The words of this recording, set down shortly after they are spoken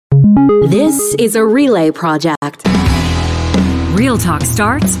This is a relay project. Real Talk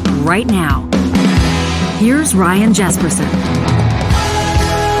starts right now. Here's Ryan Jesperson.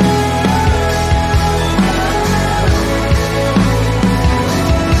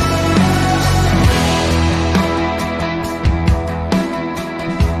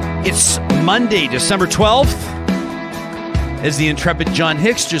 It's Monday, December 12th. As the intrepid John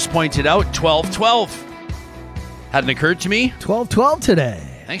Hicks just pointed out, 12/12. Hadn't occurred to me. 12/12 today.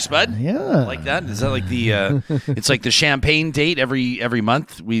 Thanks, bud. Yeah. I like that. Is that like the, it's like the champagne date every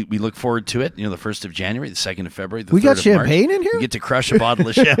month. We look forward to it. You know, the 1st of January, the 2nd of February, the 3rd We got of champagne March. in here? You get to crush a bottle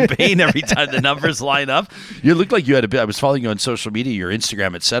of champagne every time the numbers line up. You look like you had a bit. I was following you on social media, your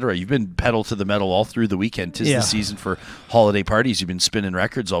Instagram, etc. You've been pedal to the metal all through the weekend. 'Tis the season for holiday parties. You've been spinning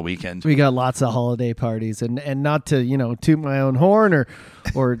records all weekend. We got lots of holiday parties, and not to, toot my own horn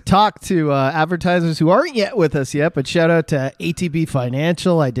or talk to advertisers who aren't yet with us yet, but shout out to ATB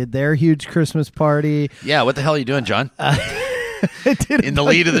Financial. I did their huge Christmas party. Yeah, what the hell are you doing, John? In the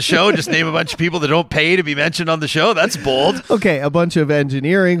lead of the show, just name a bunch of people that don't pay to be mentioned on the show. That's bold. Okay, a bunch of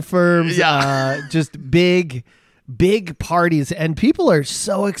engineering firms, just big parties, and people are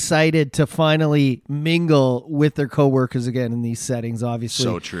so excited to finally mingle with their coworkers again in these settings, obviously.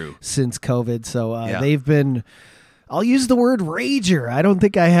 So true. Since COVID. So they've been, I'll use the word rager. I don't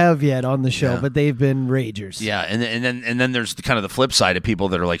think I have yet on the show, but they've been ragers. Yeah, and then there's the kind of the flip side of people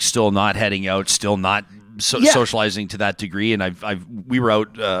that are like still not heading out, still not socializing to that degree. And we were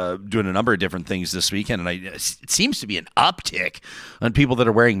out doing a number of different things this weekend, and it seems to be an uptick on people that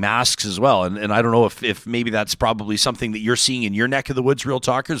are wearing masks as well. And I don't know if maybe that's probably something that you're seeing in your neck of the woods, Real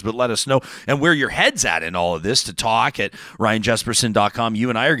Talkers, but let us know. And where your head's at in all of this, to talk at RyanJesperson.com. You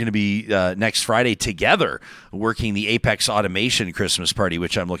and I are going to be next Friday together working the Apex Automation Christmas party,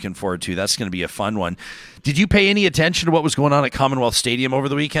 which I'm looking forward to. That's going to be a fun one. Did you pay any attention to what was going on at Commonwealth Stadium over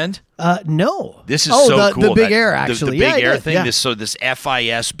the weekend? No. This is so cool. The Big Air, actually. The Big Air thing. Yeah. This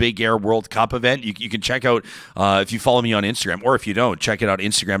FIS Big Air World Cup event. You can check out, if you follow me on Instagram, or if you don't, check it out,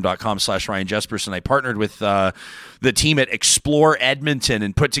 Instagram.com/Ryan Jesperson. I partnered with the team at Explore Edmonton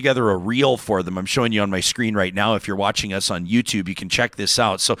and put together a reel for them. I'm showing you on my screen right now. If you're watching us on YouTube, you can check this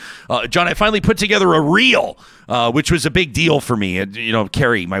out. So, John, I finally put together a reel, which was a big deal for me. And,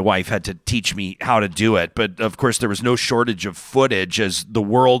 Carrie, my wife, had to teach me how to do it. But, of course, there was no shortage of footage as the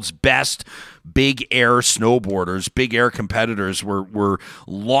world's best big air snowboarders, big air competitors were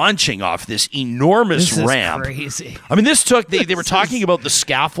launching off this enormous ramp. This is crazy. I mean, they were talking about the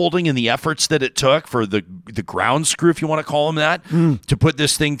scaffolding and the efforts that it took for the ground screw, if you want to call them that, to put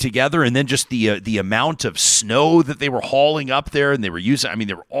this thing together, and then just the amount of snow that they were hauling up there, and they were using. I mean,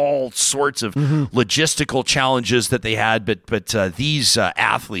 there were all sorts of logistical challenges that they had, but these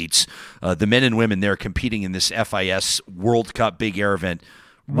athletes, the men and women, they're competing in this FIS World Cup Big Air event.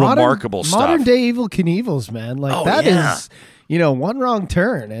 Remarkable stuff. Modern day Evel Knievel's, man. Like is, one wrong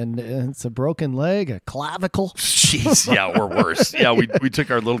turn and it's a broken leg, a clavicle. Jeez, yeah, or worse. Yeah, we took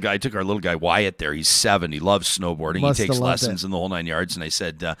our little guy Wyatt there. He's 7. He loves snowboarding. He takes lessons in the whole 9 yards. And I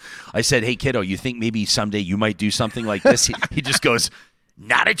said, hey kiddo, you think maybe someday you might do something like this? He just goes,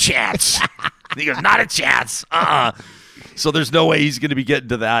 not a chance. He goes, not a chance. So there's no way he's going to be getting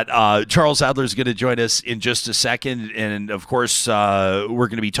to that. Charles Adler is going to join us in just a second. And, of course, we're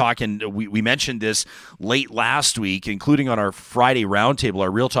going to be talking. We mentioned this late last week, including on our Friday roundtable, our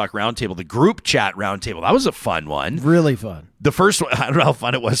Real Talk roundtable, the group chat roundtable. That was a fun one. Really fun. The first one, I don't know how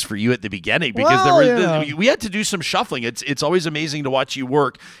fun it was for you at the beginning because we had to do some shuffling. It's always amazing to watch you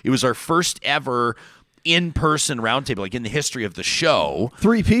work. It was our first ever in-person roundtable, like in the history of the show.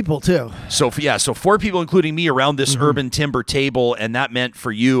 3 people too. So 4 people, including me, around this urban timber table, and that meant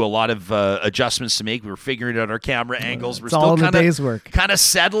for you a lot of adjustments to make. We were figuring out our camera angles. We're still kind of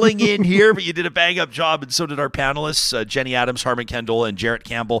settling in here, but you did a bang-up job, and so did our panelists, Jenny Adams, Harmon Kendall, and Jarrett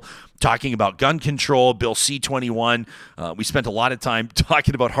Campbell, talking about gun control, Bill C-21. We spent a lot of time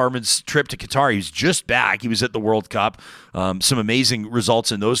talking about Harmon's trip to Qatar. He was just back. He was at the World Cup. Some amazing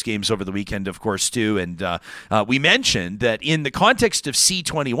results in those games over the weekend, of course, too. And we mentioned that in the context of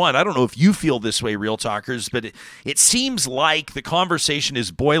C-21, I don't know if you feel this way, Real Talkers, but it seems like the conversation is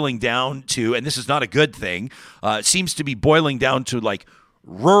boiling down to, and this is not a good thing, it seems to be boiling down to like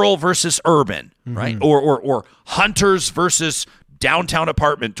rural versus urban, right? Or hunters versus downtown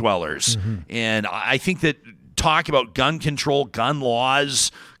apartment dwellers. And I think that talk about gun control, gun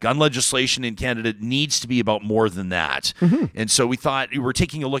laws, gun legislation in Canada needs to be about more than that. And so we thought we were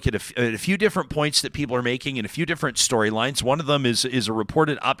taking a look at a few different points that people are making and a few different storylines. One of them is a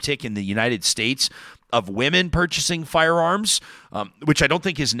reported uptick in the United States of women purchasing firearms, which I don't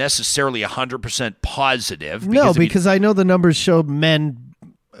think is necessarily 100% positive. Because I know the numbers show men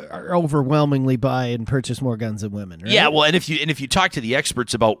are overwhelmingly buy and purchase more guns than women, right? Yeah, well, and if you talk to the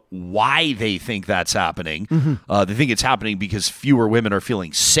experts about why they think that's happening, they think it's happening because fewer women are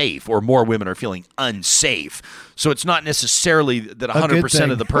feeling safe or more women are feeling unsafe. So it's not necessarily that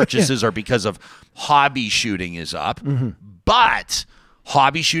 100% of the purchases are because of hobby shooting is up, but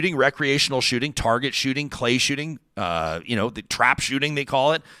hobby shooting, recreational shooting, target shooting, clay shooting, the trap shooting they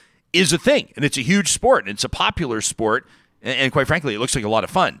call it, is a thing, and it's a huge sport, and it's a popular sport. And quite frankly, it looks like a lot of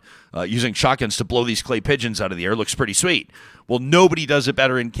fun. Using shotguns to blow these clay pigeons out of the air looks pretty sweet. Well, nobody does it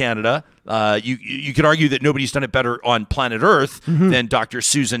better in Canada. You could argue that nobody's done it better on planet Earth than Dr.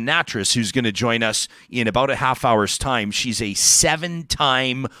 Susan Nattrass, who's going to join us in about a half hour's time. She's a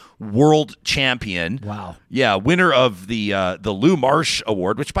 7-time world champion. Wow. Yeah, winner of the Lou Marsh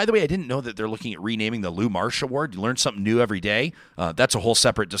Award, which, by the way, I didn't know that they're looking at renaming the Lou Marsh Award. You learn something new every day. That's a whole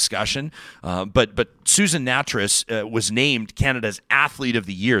separate discussion. But Susan Nattrass was named Canada's Athlete of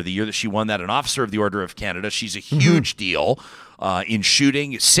the year that she won that, an Officer of the Order of Canada. She's a huge deal in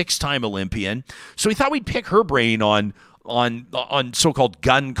shooting, 6-time Olympian. So we thought we'd pick her brain on so-called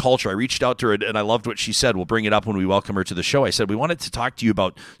gun culture. I reached out to her, and I loved what she said. We'll bring it up when we welcome her to the show. I said, we wanted to talk to you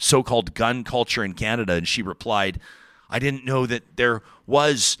about so-called gun culture in Canada, and she replied, I didn't know that there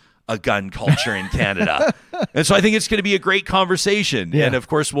was a gun culture in Canada. And so I think it's going to be a great conversation. Yeah. And, of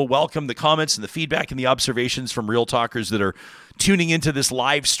course, we'll welcome the comments and the feedback and the observations from Real Talkers that are tuning into this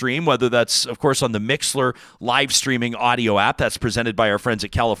live stream, whether that's, of course, on the Mixler live streaming audio app that's presented by our friends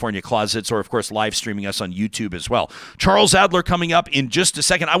at California Closets, or, of course, live streaming us on YouTube as well. Charles Adler coming up in just a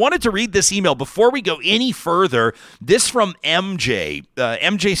second. I wanted to read this email before we go any further. This from MJ.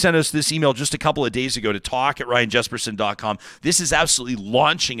 MJ sent us this email just a couple of days ago to talk@ryanjesperson.com. This is absolutely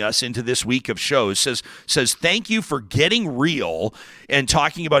launching us into this week of shows. Says, thank you for getting real and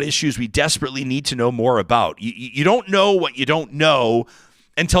talking about issues we desperately need to know more about. You don't know what you don't know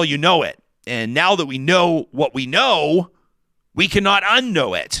until you know it. And now that we know what we know, we cannot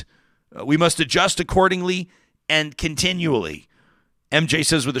unknow it. We must adjust accordingly and continually. MJ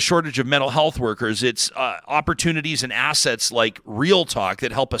says with a shortage of mental health workers, it's opportunities and assets like Real Talk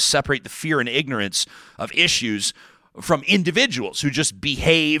that help us separate the fear and ignorance of issues from individuals who just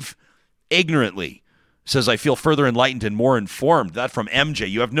behave ignorantly. Says, I feel further enlightened and more informed. That from MJ.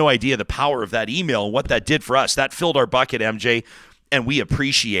 You have no idea the power of that email and what that did for us. That filled our bucket, MJ, and we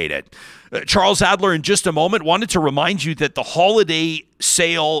appreciate it. Charles Adler, in just a moment, wanted to remind you that the holiday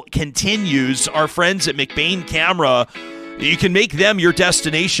sale continues. Our friends at McBain Camera, you can make them your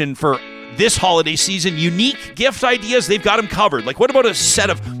destination for this holiday season. Unique gift ideas, they've got them covered. Like, what about a set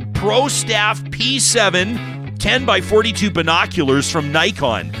of Pro Staff P7 10x42 binoculars from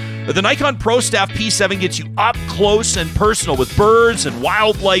Nikon? The Nikon Pro Staff P7 gets you up close and personal with birds and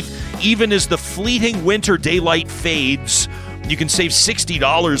wildlife, even as the fleeting winter daylight fades. You can save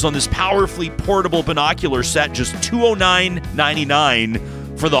 $60 on this powerfully portable binocular set, just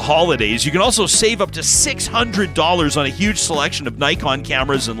 $209.99 for the holidays. You can also save up to $600 on a huge selection of Nikon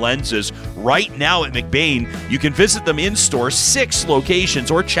cameras and lenses right now at McBain. You can visit them in store, 6 locations,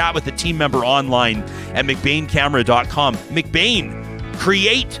 or chat with a team member online at McBainCamera.com. McBain,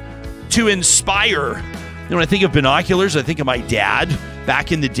 create to inspire. When I think of binoculars, I think of my dad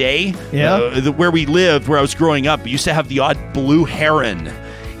back in the day. Where we lived, where I was growing up, we used to have the odd blue heron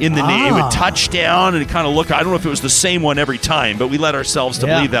in the name. It would touch down and kind of look, I don't know if it was the same one every time, but we led ourselves to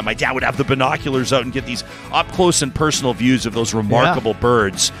believe that. My dad would have the binoculars out and get these up close and personal views of those remarkable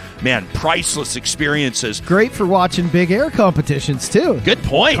birds. Man, priceless experiences. Great for watching big air competitions too. Good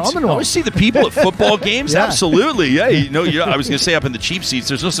point. I always see the people at football games. Absolutely. Yeah. I was going to say up in the cheap seats,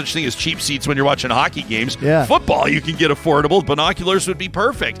 there's no such thing as cheap seats when you're watching hockey games. Yeah. Football, you can get affordable. Binoculars would be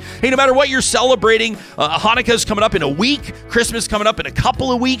perfect. Hey, no matter what you're celebrating, Hanukkah's coming up in a week. Christmas coming up in a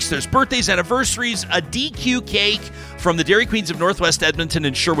couple of weeks. There's birthdays, anniversaries, a DQ cake from the Dairy Queens of Northwest Edmonton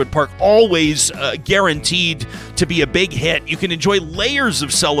and Sherwood Park, always guaranteed to be a big hit. You can enjoy layers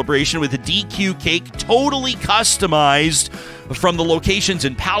of celebration with a DQ cake, totally customized from the locations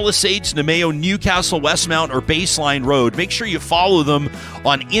in Palisades, Nemeo, Newcastle, Westmount, or Baseline Road. Make sure you follow them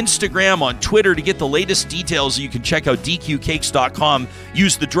on Instagram, on Twitter to get the latest details. You can check out dqcakes.com.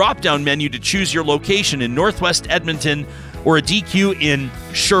 Use the drop-down menu to choose your location in Northwest Edmonton or a DQ in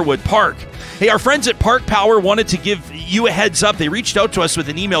Sherwood Park. Hey, our friends at Park Power wanted to give you a heads up. They reached out to us with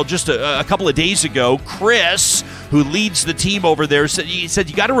an email just a couple of days ago. Chris, who leads the team over there, said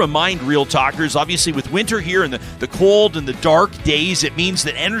you got to remind Real Talkers, obviously with winter here and the cold and the dark days, it means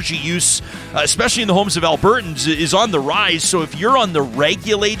that energy use, especially in the homes of Albertans, is on the rise. So if you're on the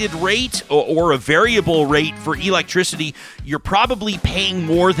regulated rate or a variable rate for electricity, you're probably paying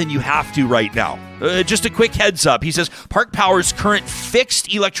more than you have to right now. Just a quick heads up. He says Park Power's current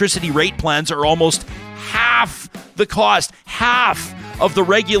fixed electricity rate plans are almost half the cost, half of the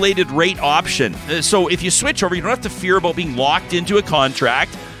regulated rate option. So if you switch over, you don't have to fear about being locked into a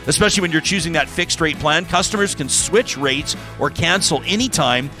contract, especially when you're choosing that fixed rate plan. Customers can switch rates or cancel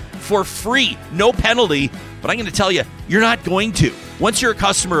anytime for free, no penalty. But I'm going to tell you, you're not going to. Once you're a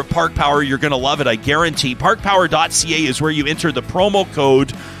customer of Park Power, you're going to love it, I guarantee. Parkpower.ca is where you enter the promo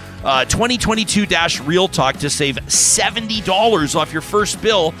code 2022-Real Talk to save $70 off your first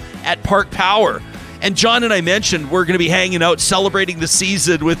bill at Park Power. And John and I mentioned we're going to be hanging out celebrating the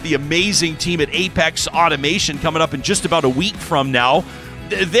season with the amazing team at Apex Automation coming up in just about a week from now.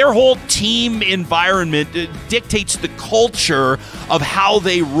 Their whole team environment dictates the culture of how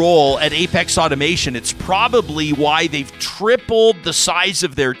they roll at Apex Automation. It's probably why they've tripled the size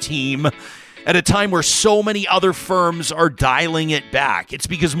of their team at a time where so many other firms are dialing it back. It's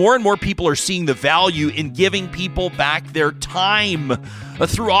because more and more people are seeing the value in giving people back their time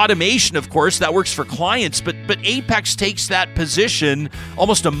through automation. Of course, that works for clients, but Apex takes that position,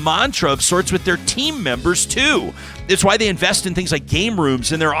 almost a mantra of sorts, with their team members too. It's why they invest in things like game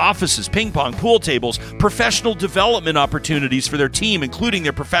rooms in their offices, ping pong, pool tables, professional development opportunities for their team, including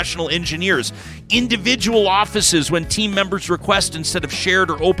their professional engineers, individual offices when team members request instead of shared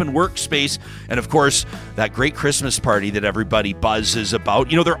or open workspace, and of course, that great Christmas party that everybody buzzes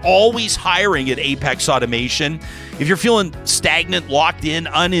about. You know, they're always hiring at Apex Automation. If you're feeling stagnant, locked in,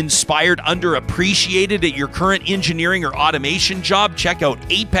 uninspired, underappreciated at your current engineering or automation job, check out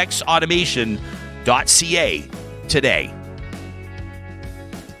apexautomation.ca today.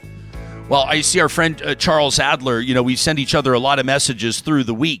 Well, I see our friend Charles Adler, we send each other a lot of messages through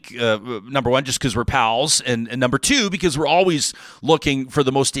the week. Number one, just because we're pals. And number two, because we're always looking for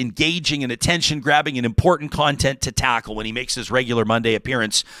the most engaging and attention-grabbing and important content to tackle when he makes his regular Monday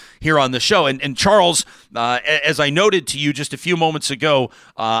appearance here on the show. And Charles, as I noted to you just a few moments ago,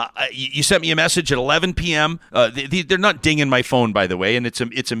 you sent me a message at 11 p.m. They're not dinging my phone, by the way, and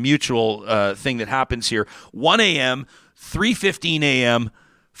it's a mutual thing that happens here. 1 a.m., 3:15 a.m.,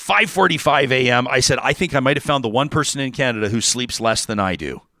 5:45 a.m. I said, I think I might have found the one person in Canada who sleeps less than I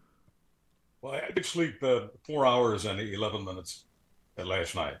do. Well, I did sleep 4 hours and 11 minutes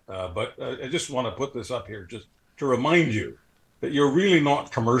last night. But I just want to put this up here just to remind you that you're really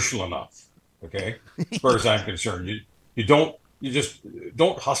not commercial enough, okay? As far as I'm concerned, you just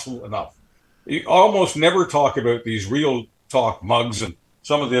don't hustle enough. You almost never talk about these Real Talk mugs and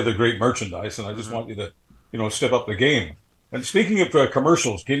some of the other great merchandise, and I just want you to, step up the game. And speaking of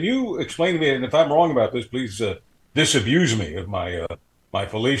commercials, can you explain to me, and if I'm wrong about this, please disabuse me of my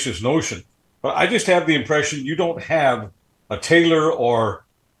fallacious notion. But I just have the impression you don't have a tailor or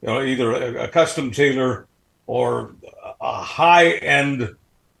either a custom tailor or a high-end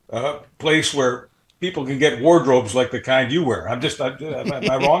place where people can get wardrobes like the kind you wear. Am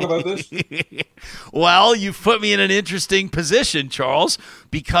I wrong about this? Well, you've put me in an interesting position, Charles,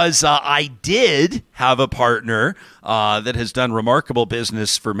 because I did have a partner that has done remarkable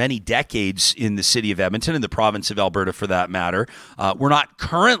business for many decades in the city of Edmonton, in the province of Alberta for that matter. We're not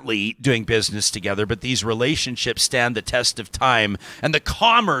currently doing business together, but these relationships stand the test of time, and the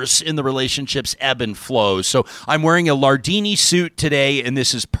commerce in the relationships ebb and flow. So I'm wearing a Lardini suit today, and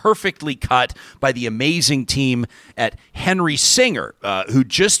this is perfectly cut by the amazing team at Henry Singer, who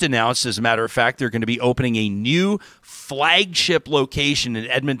just announced, as a matter of fact, they're going to be opening a new flagship location in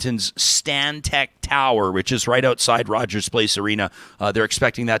Edmonton's Stantec Tower, which is right outside Rogers Place Arena. They're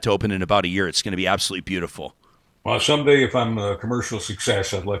expecting that to open in about a year. It's going to be absolutely beautiful. Well, someday, if I'm a commercial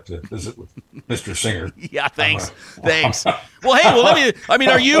success, I'd like to visit with Mr. Singer. Yeah, thanks. Thanks. Well, hey,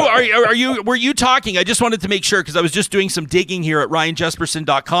 were you talking? I just wanted to make sure because I was just doing some digging here at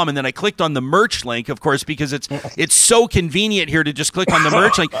ryanjesperson.com, and then I clicked on the merch link, of course, because it's so convenient here to just click on the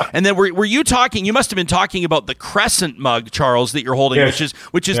merch link. And then were you talking? You must have been talking about the Crescent mug, Charles, that you're holding, yes.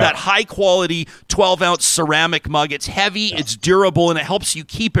 which is that high quality 12-ounce ceramic mug. It's heavy, it's durable, and it helps you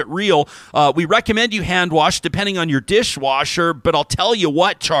keep it real. We recommend you hand wash depending on your dishwasher, but I'll tell you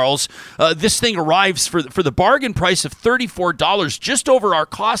what, Charles, this thing arrives for the bargain price of $34, just over our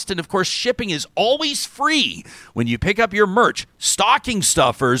cost, and of course shipping is always free when you pick up your merch, stocking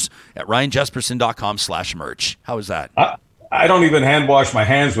stuffers, at ryanjesperson.com/merch. How is that? I don't even hand wash my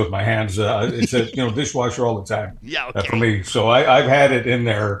hands with my hands. It's a dishwasher all the time. Yeah, okay. For me. So I've had it in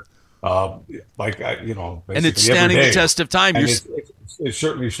there, and it's standing the test of time. And it's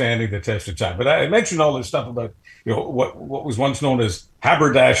certainly standing the test of time. But I mentioned all this stuff about what was once known as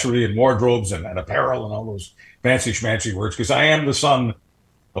haberdashery and wardrobes and apparel and all those fancy schmancy words, because I am the son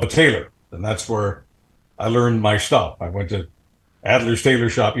of a tailor, and that's where I learned my stuff. I went to Adler's Tailor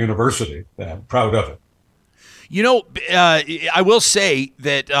Shop University. I'm proud of it. I will say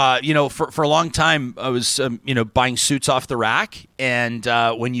that, for a long time, I was, buying suits off the rack. And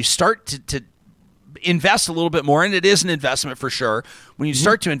when you start to invest a little bit more, and it is an investment for sure, when you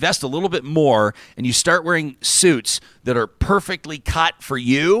start to invest a little bit more and you start wearing suits that are perfectly cut for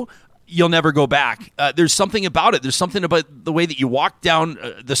you, you'll never go back. There's something about it. There's something about the way that you walk down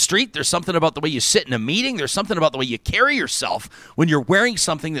the street. There's something about the way you sit in a meeting. There's something about the way you carry yourself when you're wearing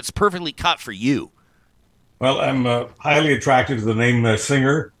something that's perfectly cut for you. Well, I'm highly attracted to the name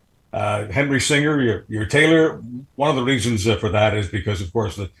Singer, Henry Singer, your tailor. One of the reasons for that is because, of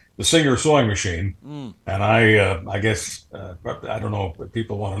course, the Singer sewing machine. And I guess, I don't know if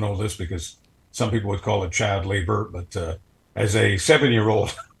people want to know this because some people would call it child labor, but as a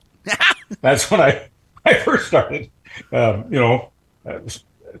 7-year-old, that's when I first started,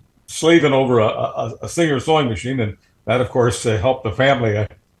 slaving over a Singer sewing machine. And that, of course, helped the family.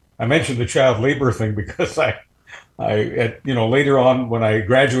 I mentioned the child labor thing because later on when I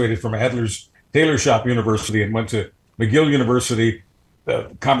graduated from Adler's Tailor Shop University and went to McGill University,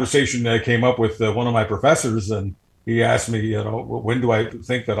 the conversation came up with one of my professors, and he asked me, when do I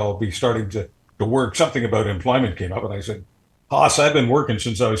think that I'll be starting to work? Something about employment came up, and I said, Hoss, I've been working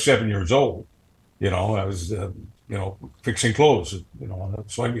since I was 7 years old. I was, fixing clothes, on a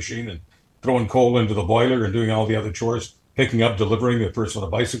sewing machine and throwing coal into the boiler and doing all the other chores. Picking up, delivering, at first on a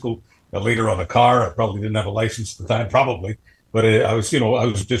bicycle, later on a car. I probably didn't have a license at the time, probably, but I was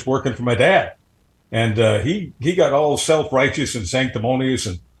just working for my dad, and he got all self-righteous and sanctimonious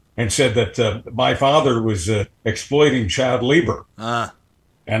and said that my father was exploiting child labor,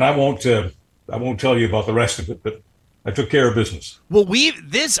 and I won't tell you about the rest of it, but I took care of business. Well,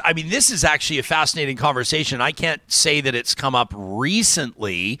 this is actually a fascinating conversation. I can't say that it's come up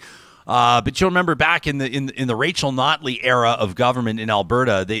recently. But you'll remember back in the Rachel Notley era of government in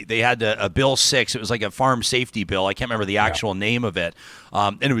Alberta, they had a Bill 6. It was like a farm safety bill. I can't remember the actual name of it,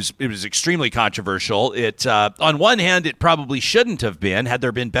 and it was extremely controversial. It on one hand, it probably shouldn't have been had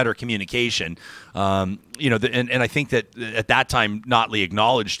there been better communication. And I think that at that time, Notley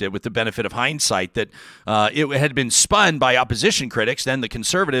acknowledged it with the benefit of hindsight that it had been spun by opposition critics, then the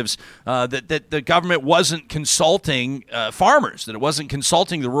Conservatives, that the government wasn't consulting farmers, that it wasn't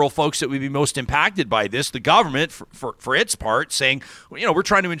consulting the rural folks that would be most impacted by this. The government, for its part, saying, we're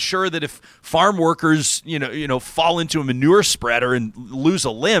trying to ensure that if farm workers, fall into a manure spreader and lose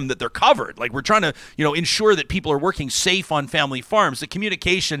a limb, that they're covered. Like we're trying to, ensure that people are working safe on family farms. The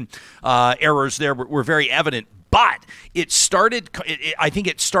communication errors there were very evident. But I think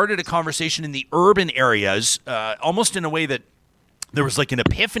it started a conversation in the urban areas, almost in a way that there was like an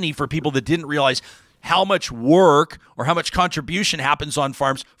epiphany for people that didn't realize how much work or how much contribution happens on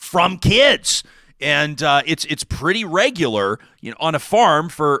farms from kids. And it's pretty regular, on a farm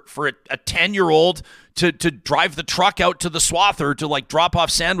for a 10-year-old to drive the truck out to the swather to like drop off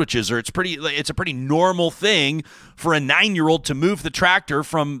sandwiches, or it's a pretty normal thing for a 9-year-old to move the tractor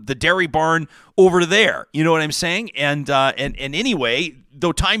from the dairy barn over to there. You know what I'm saying? And anyway,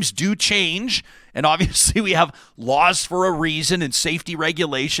 though times do change, and obviously we have laws for a reason and safety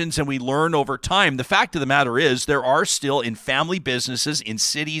regulations, and we learn over time. The fact of the matter is there are still in family businesses in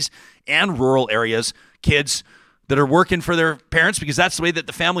cities and rural areas kids that are working for their parents because that's the way that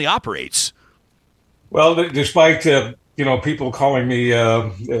the family operates. Well, despite people calling me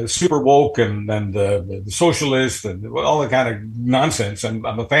super woke and the socialist and all that kind of nonsense, I'm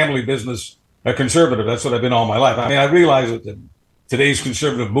a family business conservative. That's what I've been all my life. I mean, I realize that today's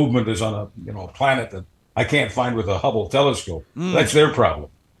conservative movement is on a planet that I can't find with a Hubble telescope. That's their problem.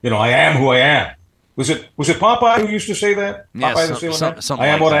 I am who I am. Was it Popeye who used to say that? Yeah, Popeye I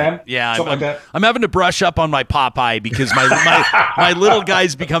am what I am? Yeah, something like that. I'm having to brush up on my Popeye because my little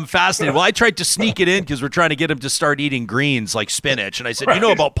guy's become fascinated. Well, I tried to sneak it in because we're trying to get him to start eating greens like spinach. And I said, You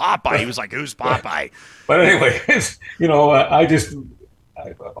know about Popeye? He was like, who's Popeye? But anyway,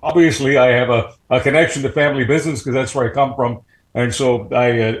 obviously I have a connection to family business because that's where I come from. And so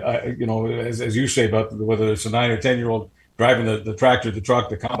as you say about whether it's a 9 or 10-year-old driving the tractor, the truck,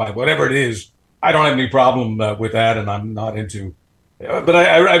 the combine, whatever it is, I don't have any problem with that, and I'm not into. But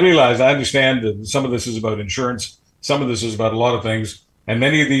I realize, I understand that some of this is about insurance, some of this is about a lot of things, and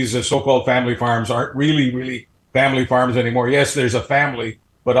many of these so-called family farms aren't really family farms anymore. Yes, there's a family,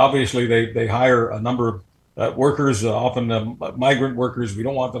 but obviously they hire a number of workers, often migrant workers. We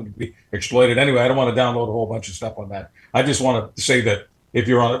don't want them to be exploited. Anyway, I don't want to download a whole bunch of stuff on that. I just want to say that if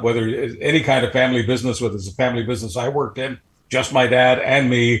you're on it, whether it's any kind of family business, whether it's a family business I worked in, just my dad and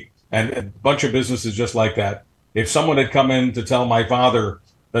me, and a bunch of businesses just like that, if someone had come in to tell my father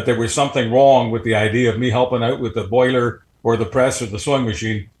that there was something wrong with the idea of me helping out with the boiler or the press or the sewing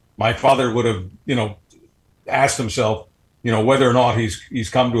machine, my father would have, asked himself, whether or not he's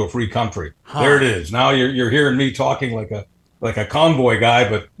come to a free country. Huh. There it is. Now you're hearing me talking like a convoy guy,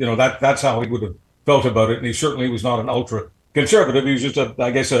 but that's how he would have felt about it. And he certainly was not an ultra conservative. He was just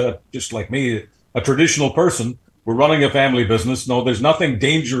just like me, a traditional person. We're running a family business. No, there's nothing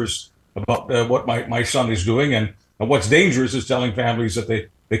dangerous about what my son is doing, and what's dangerous is telling families that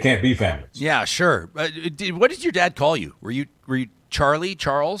they can't be families. Yeah, sure. What did your dad call you? Were you Charlie,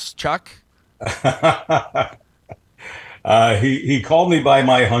 Charles, Chuck? He called me by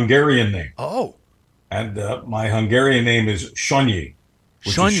my Hungarian name. Oh, and my Hungarian name is Sonyi,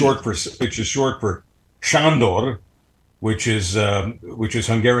 which is short for Sándor, which is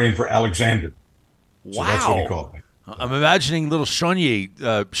Hungarian for Alexander. So wow. That's what he called me. I'm imagining little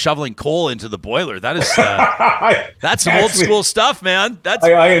Sonyi shoveling coal into the boiler. That is that's some old school stuff, man.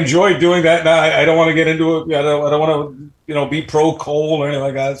 I enjoy doing that. Now I don't want to get into it. I don't want to be pro coal or anything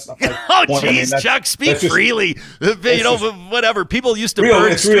like that. Oh, jeez, Chuck, speak freely. Whatever. People used to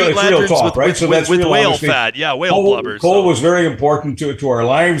burn street lanterns talk, with whale fat. Yeah, whale blubber. Coal was very important to our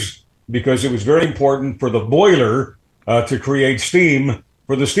lives because it was very important for the boiler to create steam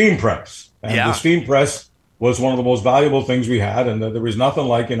for the steam press. And the steam press was one of the most valuable things we had. And there was nothing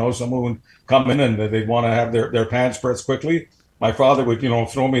like, someone would come in and they'd want to have their pants pressed quickly. My father would,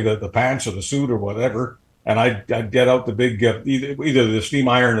 throw me the pants or the suit or whatever. And I'd get out the big, either the steam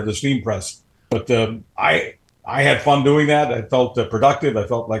iron or the steam press. But I had fun doing that. I felt productive. I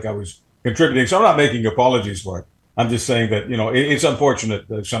felt like I was contributing. So I'm not making apologies for it. I'm just saying that, it's unfortunate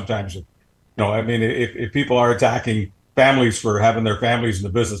that sometimes, if people are attacking families for having their families in the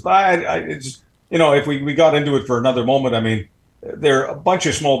business. But if we got into it for another moment, there are a bunch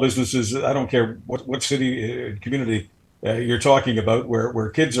of small businesses. I don't care what city, community you're talking about, where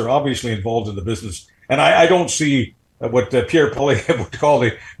kids are obviously involved in the business. And I don't see what Pierre Polly would call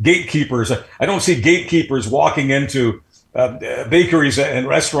the gatekeepers. I don't see gatekeepers walking into bakeries and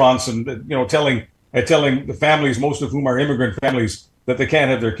restaurants and telling the families, most of whom are immigrant families, that they can't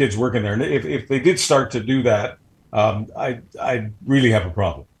have their kids working there. And if they did start to do that, I'd really have a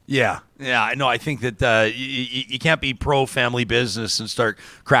problem. Yeah. No, I think that you can't be pro-family business and start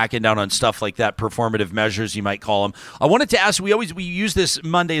cracking down on stuff like that, performative measures, you might call them. I wanted to ask, we use this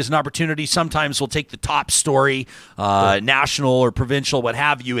Monday as an opportunity. Sometimes we'll take the top story, national or provincial, what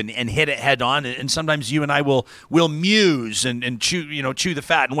have you, and hit it head on. And sometimes you and I will muse and chew the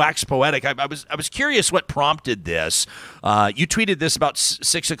fat and wax poetic. I was curious what prompted this. You tweeted this about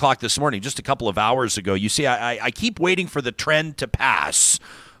 6 o'clock this morning, just a couple of hours ago. You see, I keep waiting for the trend to pass.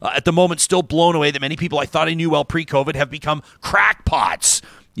 At the moment, still blown away that many people I thought I knew well pre-COVID have become crackpots.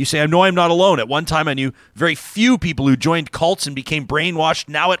 You say, I know I'm not alone. At one time, I knew very few people who joined cults and became brainwashed.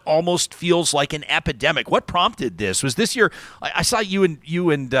 Now it almost feels like an epidemic. What prompted this? Was this your? I saw you and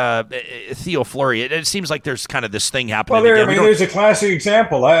Theo Fleury. It seems like there's kind of this thing happening. Well, there's a classic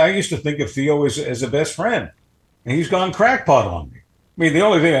example. I used to think of Theo as a best friend, and he's gone crackpot on me. The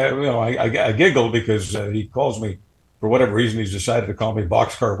only thing I giggle because he calls me. For whatever reason, he's decided to call me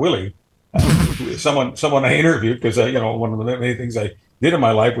Boxcar Willie. Someone I interviewed because one of the many things I did in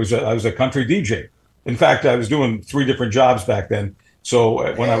my life was I was a country DJ. In fact, I was doing 3 different jobs back then.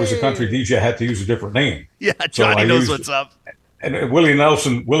 So when I was a country DJ, I had to use a different name. Yeah, Johnny knows what's up. And Willie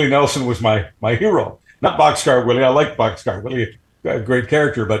Nelson was my hero. Not Boxcar Willie. I like Boxcar Willie, a great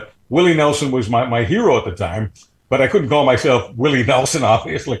character, but Willie Nelson was my hero at the time. But I couldn't call myself Willie Nelson,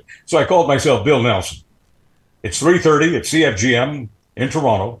 obviously. So I called myself Bill Nelson. It's 3:30 at CFGM in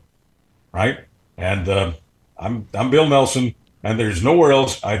Toronto, right? And I'm Bill Nelson, and there's nowhere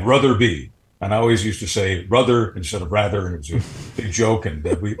else I'd rather be. And I always used to say "brother" instead of "rather," and it was a big joke. And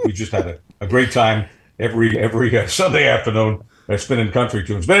we just had a great time every Sunday afternoon spinning country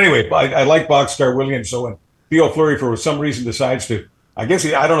tunes. But anyway, I like Boxcar Willie, and so when Theo Fleury for some reason decides to, I guess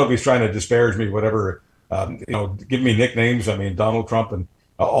I don't know if he's trying to disparage me, whatever, give me nicknames. Donald Trump and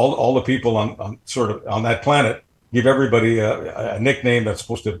all the people on that planet give everybody a nickname that's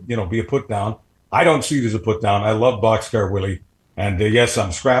supposed to be a put down. I don't see it as a put down. I love Boxcar Willie, and yes,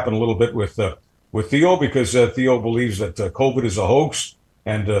 I'm scrapping a little bit with Theo because Theo believes that COVID is a hoax,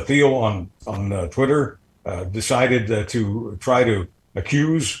 and Theo on Twitter decided to try to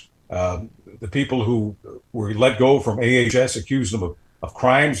accuse The people who were let go from AHS accused them of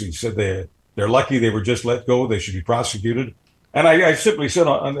crimes. He said they're lucky they were just let go. They should be prosecuted. And I simply said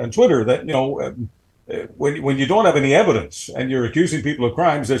on Twitter that, when you don't have any evidence and you're accusing people of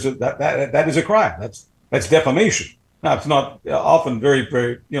crimes, that is a crime. That's defamation. Now, it's not often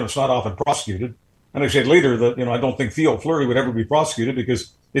it's not often prosecuted. And I said later that, I don't think Theo Fleury would ever be prosecuted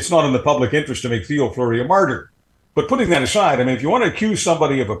because it's not in the public interest to make Theo Fleury a martyr. But putting that aside, if you want to accuse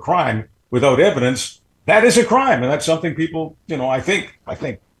somebody of a crime without evidence, that is a crime. And that's something people, I think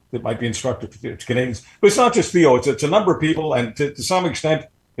it might be instructive to Canadians. But it's not just Theo. It's a number of people. And to some extent,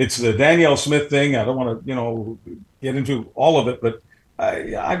 it's the Danielle Smith thing. I don't want to, get into all of it. But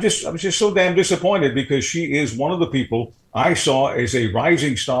I was just so damn disappointed because she is one of the people I saw as a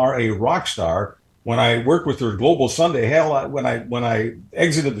rising star, a rock star. When I worked with her Global Sunday, when I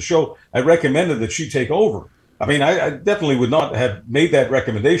exited the show, I recommended that she take over. I definitely would not have made that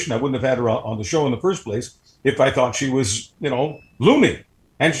recommendation. I wouldn't have had her on the show in the first place if I thought she was, loony.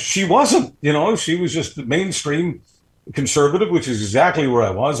 And she wasn't, she was just the mainstream conservative, which is exactly where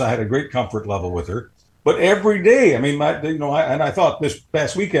I was. I had a great comfort level with her. But every day, and I thought this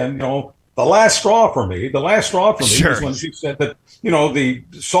past weekend, the last straw for me was when she said that, the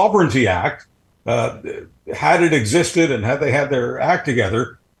Sovereignty Act, had it existed and had they had their act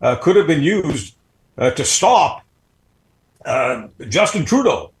together, could have been used to stop Justin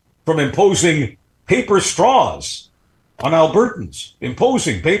Trudeau from imposing paper straws on Albertans,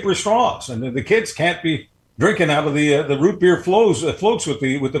 imposing paper straws, and the kids can't be drinking out of the root beer floats with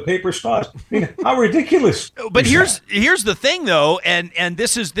the paper straws. How ridiculous! But here's the thing, though, and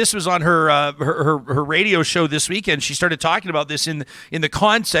this was on her radio show this weekend. She started talking about this in the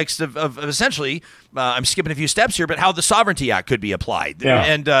context of essentially. I'm skipping a few steps here, but how the Sovereignty Act could be applied,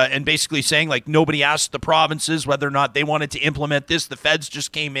 and basically saying like nobody asked the provinces whether or not they wanted to implement this. The feds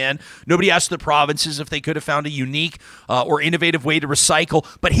just came in. Nobody asked the provinces if they could have found a unique or innovative way to recycle.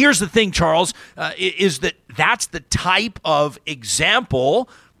 But here's the thing, Charles, is that's the type of example.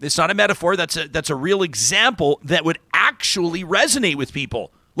 It's not a metaphor. That's a real example that would actually resonate with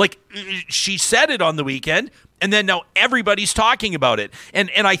people. Like she said it on the weekend. And then now everybody's talking about it.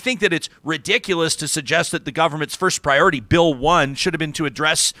 And I think that it's ridiculous to suggest that the government's first priority, Bill 1, should have been to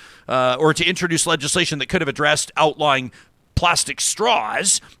address or to introduce legislation that could have addressed outlawing plastic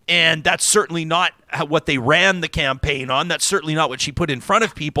straws. And that's certainly not what they ran the campaign on. That's certainly not what she put in front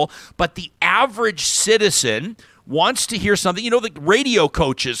of people. But the average citizen wants to hear something. The radio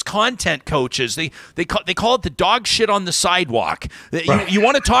coaches, content coaches, they call it the dog shit on the sidewalk. You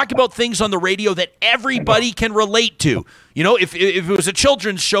want to talk about things on the radio that everybody can relate to. If it was a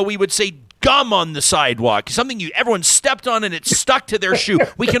children's show, we would say gum on the sidewalk, something everyone stepped on and it stuck to their shoe.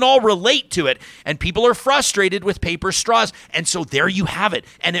 We can all relate to it, and people are frustrated with paper straws. And so there you have it,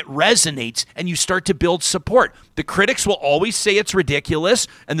 and it resonates, and you start to build support. The critics will always say it's ridiculous,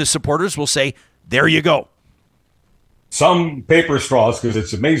 and the supporters will say, there you go. Some paper straws, because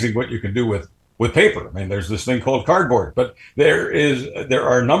it's amazing what you can do with paper. There's this thing called cardboard, but there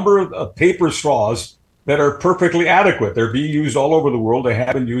are a number of paper straws that are perfectly adequate. They're being used all over the world. They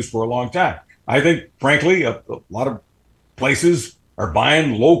have been used for a long time. I think, frankly, a lot of places are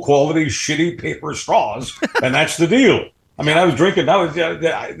buying low quality, shitty paper straws, and that's the deal. I was drinking.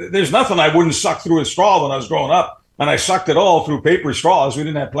 There's nothing I wouldn't suck through a straw when I was growing up, and I sucked it all through paper straws. We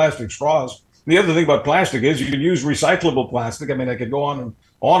didn't have plastic straws. The other thing about plastic is you can use recyclable plastic. I could go on and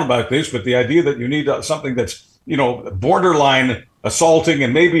on about this, but the idea that you need something that's, borderline assaulting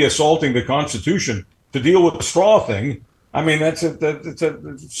and maybe assaulting the Constitution to deal with the straw thing, it's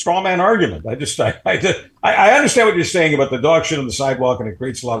a straw man argument. I understand what you're saying about the dog shit on the sidewalk, and it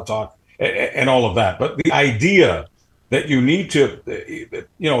creates a lot of talk and all of that. But the idea that you need to,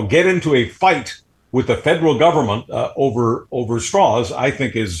 get into a fight with the federal government over straws, I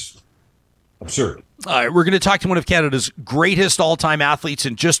think is absurd. All right, we're going to talk to one of Canada's greatest all-time athletes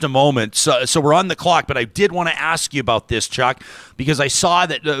in just a moment. So we're on the clock, but I did want to ask you about this, Chuck, because I saw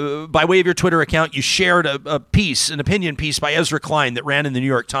that by way of your Twitter account, you shared an opinion piece by Ezra Klein that ran in the New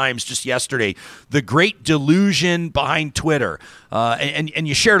York Times just yesterday, The Great Delusion Behind Twitter. And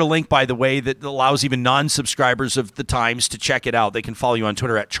you shared a link, by the way, that allows even non-subscribers of the Times to check it out. They can follow you on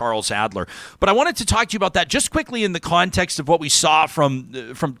Twitter at Charles Adler. But I wanted to talk to you about that just quickly in the context of what we saw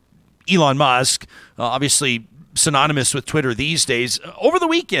from Elon Musk, obviously synonymous with Twitter these days. Over the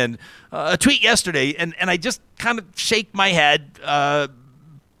weekend, a tweet yesterday, and I just kind of shake my head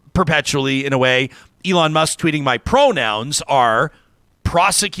perpetually in a way. Elon Musk tweeting, my pronouns are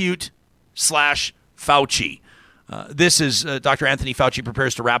prosecute/Fauci. This is Dr. Anthony Fauci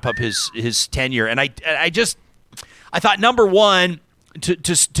prepares to wrap up his tenure. And I thought, number one,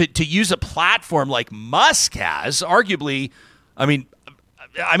 to use a platform like Musk has, arguably, I mean,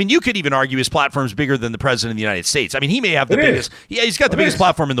 you could even argue his platform is bigger than the president of the United States. I mean, he may have the biggest. Yeah, he's got the biggest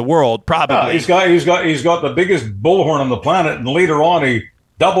platform in the world, probably. Yeah, he's got the biggest bullhorn on the planet, and later on he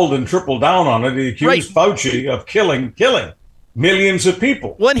doubled and tripled down on it. He accused Fauci of killing millions of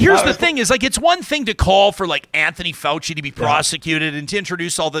people. Well, and here's the thing: is like it's one thing to call for like Anthony Fauci to be prosecuted and to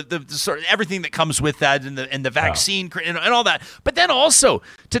introduce all the sort of everything that comes with that and the vaccine and all that, but then also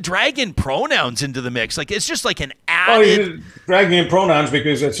to drag in pronouns into the mix, like it's just like an added dragging in pronouns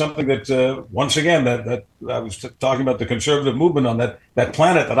because it's something that once again that I was talking about the conservative movement on that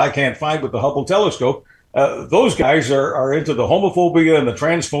planet that I can't find with the Hubble telescope. Those guys are into the homophobia and the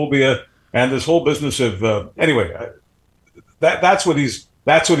transphobia and this whole business of anyway. That's what he's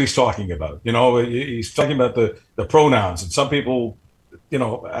talking about. You know, he's talking about the pronouns, and some people, you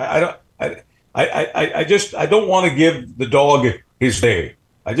know, I don't want to give the dog his day.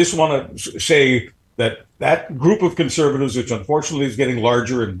 I just want to say that group of conservatives, which unfortunately is getting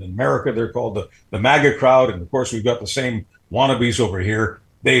larger in America, they're called the MAGA crowd, and of course we've got the same wannabes over here.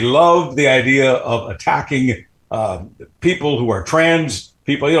 They love the idea of attacking people who are trans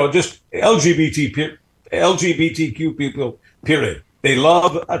people, you know, just LGBTQ people. Period. They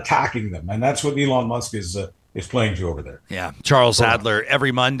love attacking them, and that's what Elon Musk is playing to over there. Yeah, Charles Adler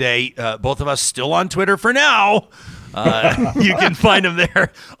every Monday. Both of us still on Twitter for now. You can find him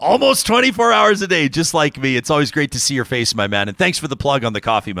there almost 24 hours a day, just like me. It's always great to see your face, my man, and thanks for the plug on the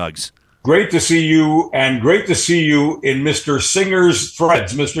coffee mugs. Great to see you, and great to see you in Mr. Singer's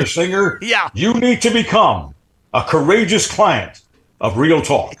threads. Mr. Singer, you need to become a courageous client of Real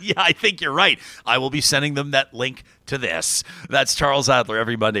Talk. Yeah, I think you're right. I will be sending them that link to this. That's Charles Adler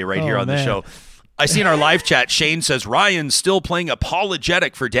every Monday right here on the show. I see in our live chat, Shane says, Ryan's still playing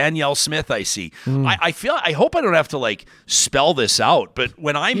apologetic for Danielle Smith, I see. I hope I don't have to like spell this out, but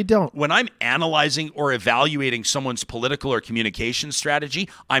when I'm analyzing or evaluating someone's political or communication strategy,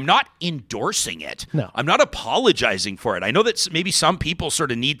 I'm not endorsing it. No. I'm not apologizing for it. I know that maybe some people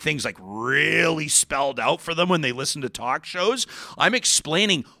sort of need things like really spelled out for them when they listen to talk shows. I'm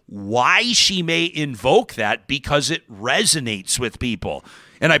explaining why she may invoke that because it resonates with people.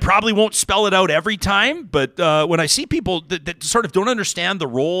 And I probably won't spell it out every time, but when I see people that sort of don't understand the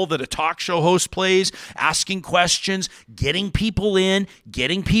role that a talk show host plays, asking questions, getting people in,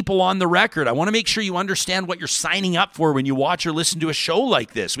 getting people on the record, I want to make sure you understand what you're signing up for when you watch or listen to a show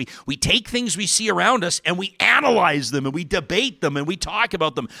like this. We take things we see around us and we analyze them and we debate them and we talk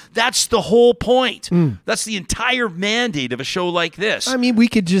about them. That's the whole point. That's the entire mandate of a show like this. I mean, we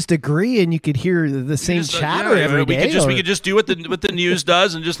could just agree and you could hear the same chatter every day. We could just do what the news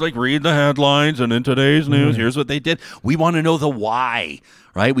does and just like read the headlines and in today's news, here's what they did. We want to know the why,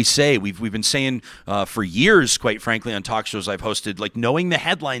 right? We've been saying for years, quite frankly, on talk shows I've hosted, like knowing the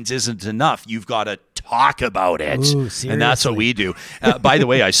headlines isn't enough. You've got to talk about it. Ooh, and that's what we do. By the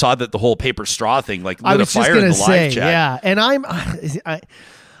way, I saw that the whole paper straw thing like lit a fire in the live chat. Yeah, and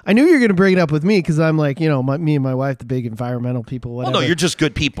I knew you were going to bring it up with me because I'm like, you know, me and my wife, the big environmental people, whatever. Well, no, you're just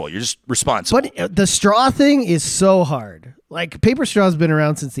good people. You're just responsible. But the straw thing is so hard. Like paper straws been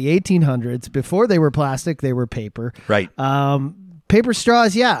around since the 1800s. Before they were plastic, they were paper. Right. Paper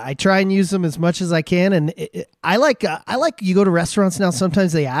straws, yeah, I try and use them as much as I can. And I like you go to restaurants now,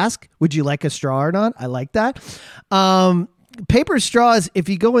 sometimes they ask, would you like a straw or not? I like that. Paper straws, if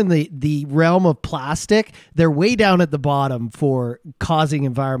you go in the realm of plastic, they're way down at the bottom for causing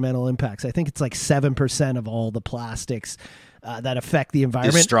environmental impacts. I think it's like 7% of all the plastics that affect the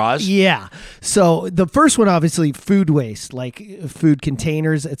environment. The straws? Yeah. So the first one, obviously, food waste, like food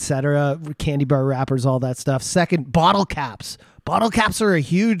containers, etc., candy bar wrappers, all that stuff. Second, bottle caps. Bottle caps are a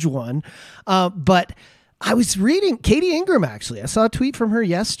huge one. But I was reading Katie Ingram, actually. I saw a tweet from her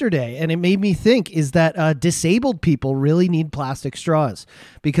yesterday, and it made me think, is that disabled people really need plastic straws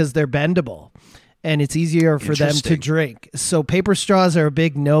because they're bendable and it's easier for them to drink. So paper straws are a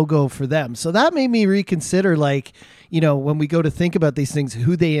big no-go for them. So that made me reconsider, like, you know, when we go to think about these things,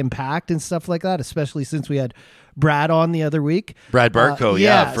 who they impact and stuff like that, especially since we had Brad on the other week. Brad Barco,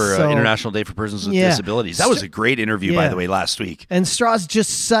 for International Day for Persons with Disabilities. That was a great interview, by the way, last week. And straw's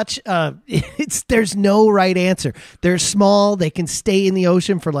just such there's no right answer. They're small. They can stay in the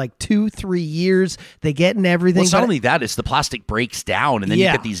ocean for like 2-3 years. They get in everything. Well, it's not only that, it's the plastic breaks down and then you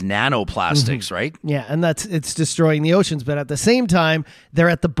get these nanoplastics, right? Yeah, and it's destroying the oceans. But at the same time, they're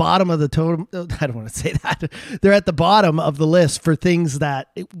at the bottom of the totem. I don't want to say that. They're at the bottom of the list for things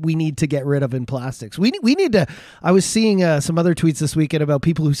that we need to get rid of in plastics. We need to. I was seeing some other tweets this weekend about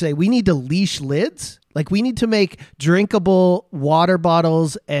people who say we need to leash lids. Like we need to make drinkable water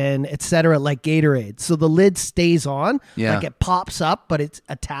bottles and etc. like Gatorade. So the lid stays on, like it pops up, but it's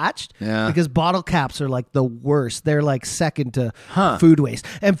attached because bottle caps are like the worst. They're like second to food waste.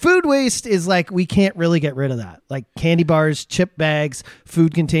 And food waste is like, we can't really get rid of that. Like candy bars, chip bags,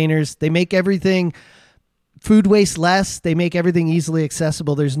 food containers, they make everything food waste less. They make everything easily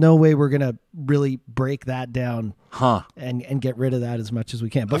accessible. There's no way we're going to really break that down and get rid of that as much as we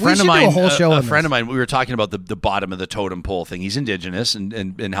can. But we should do a whole show on this. A friend of mine, we were talking about the bottom of the totem pole thing. He's Indigenous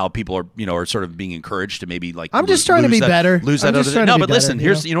and how people are, are sort of being encouraged to maybe like I'm just trying to be better. Lose that other. No, but listen,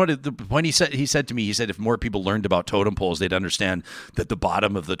 here's what the point he said to me. He said if more people learned about totem poles, they'd understand that the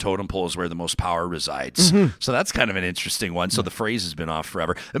bottom of the totem pole is where the most power resides. Mm-hmm. So that's kind of an interesting one. So the phrase has been off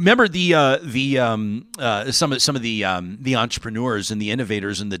forever. Remember some of the entrepreneurs and the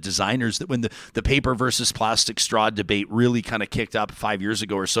innovators and the designers that when the paper versus plastic straw debate really kind of kicked up 5 years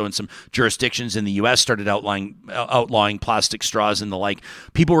ago or so in some jurisdictions in the U.S. started outlawing plastic straws and the like.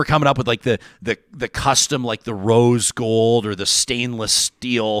 People were coming up with like the custom, like the rose gold or the stainless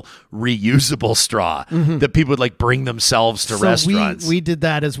steel reusable straw that people would like bring themselves to restaurants. We did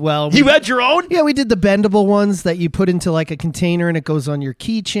that as well. You had your own? Yeah, we did the bendable ones that you put into like a container and it goes on your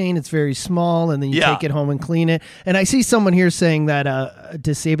keychain. It's very small and then you take it home and clean it. And I see someone here saying that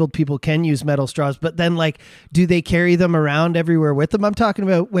disabled people can use metal straws, but then like, do they carry them around everywhere with them? I'm talking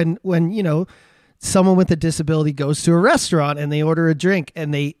about when someone with a disability goes to a restaurant and they order a drink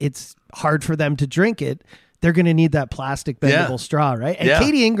and it's hard for them to drink it. They're going to need that plastic bendable straw, right? And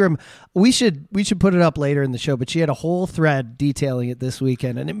Katie Ingram, we should put it up later in the show, but she had a whole thread detailing it this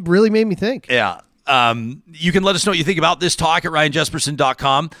weekend, and it really made me think. Yeah. You can let us know what you think about this talk at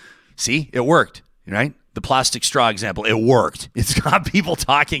ryanjesperson.com. See, it worked, right? The plastic straw example, it worked. It's got people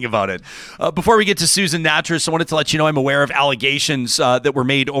talking about it. Before we get to Susan Nattrass, I wanted to let you know I'm aware of allegations that were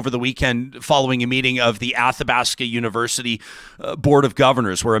made over the weekend following a meeting of the Athabasca University Board of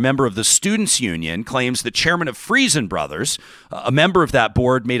Governors, where a member of the Students' Union claims the chairman of Friesen Brothers, a member of that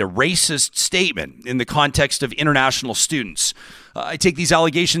board, made a racist statement in the context of international students. I take these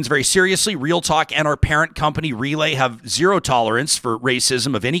allegations very seriously. Real Talk and our parent company, Relay, have zero tolerance for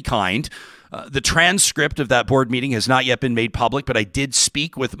racism of any kind. The transcript of that board meeting has not yet been made public, but I did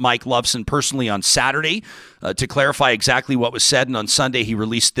speak with Mike Loveson personally on Saturday to clarify exactly what was said. And on Sunday, he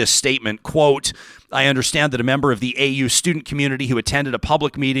released this statement, quote, I understand that a member of the AU student community who attended a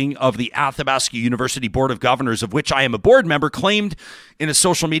public meeting of the Athabasca University Board of Governors, of which I am a board member, claimed in a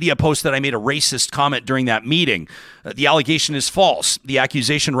social media post that I made a racist comment during that meeting. The allegation is false. The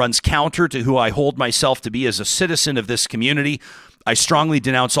accusation runs counter to who I hold myself to be as a citizen of this community. I strongly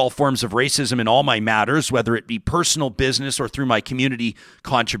denounce all forms of racism in all my matters, whether it be personal, business, or through my community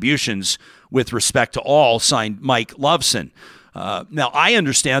contributions, with respect to all, signed Mike Loveson. Now, I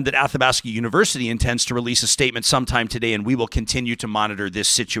understand that Athabasca University intends to release a statement sometime today, and we will continue to monitor this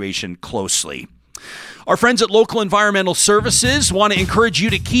situation closely. Our friends at Local Environmental Services want to encourage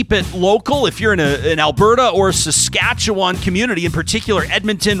you to keep it local. If you're in an Alberta or Saskatchewan community, in particular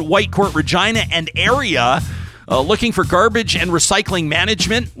Edmonton, Whitecourt, Regina, and area, looking for garbage and recycling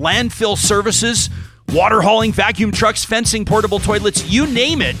management, landfill services, water hauling, vacuum trucks, fencing, portable toilets, you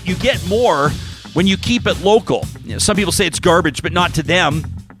name it, you get more when you keep it local. Some people say it's garbage, but not to them.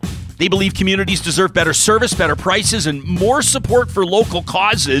 They believe communities deserve better service, better prices, and more support for local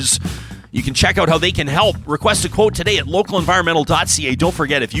causes. You can check out how they can help. Request a quote today at localenvironmental.ca. Don't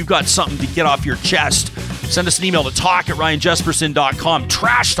forget, if you've got something to get off your chest, send us an email to talk@ryanjesperson.com.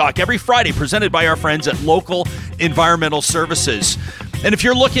 Trash Talk every Friday, presented by our friends at Local Environmental Services. And if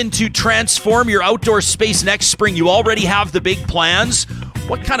you're looking to transform your outdoor space next spring, you already have the big plans.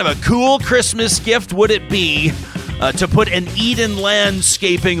 What kind of a cool Christmas gift would it be to put an Eden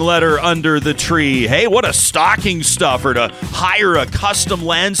landscaping letter under the tree? Hey, what a stocking stuffer to hire a custom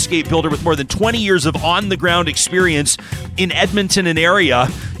landscape builder with more than 20 years of on-the-ground experience in Edmonton and area.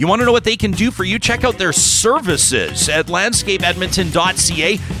 You want to know what they can do for you? Check out their services at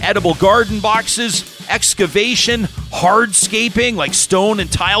landscapeedmonton.ca. Edible garden boxes, excavation, hardscaping like stone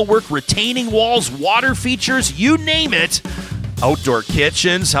and tile work, retaining walls, water features, you name it. Outdoor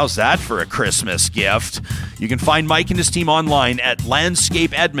kitchens, how's that for a Christmas gift? You can find Mike and his team online at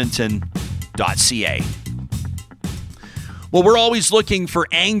landscapeedmonton.ca. Well, we're always looking for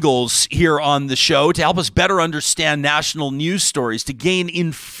angles here on the show to help us better understand national news stories, to gain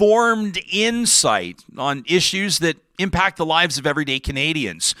informed insight on issues that impact the lives of everyday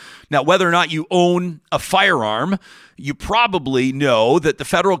Canadians. Now, whether or not you own a firearm, you probably know that the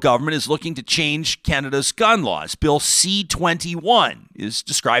federal government is looking to change Canada's gun laws. Bill C-21 is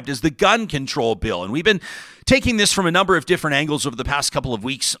described as the gun control bill, and we've been taking this from a number of different angles over the past couple of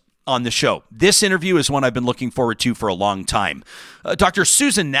weeks on the show. This interview is one I've been looking forward to for a long time. Dr.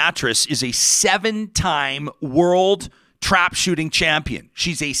 Susan Nattrass is a 7-time world trap shooting champion.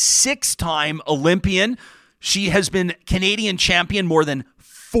 She's a 6-time Olympian. She has been Canadian champion more than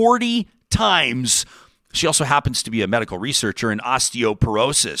 40 times. She also happens to be a medical researcher in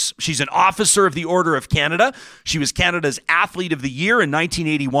osteoporosis. She's an officer of the Order of Canada. She was Canada's Athlete of the Year in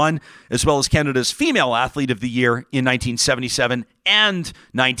 1981, as well as Canada's Female Athlete of the Year in 1977 and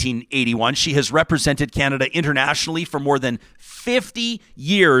 1981. She has represented Canada internationally for more than 50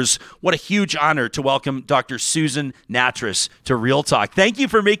 years. What a huge honor to welcome Dr. Susan Nattrass to Real Talk. Thank you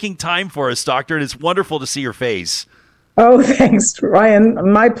for making time for us, Doctor, and it's wonderful to see your face. Oh, thanks,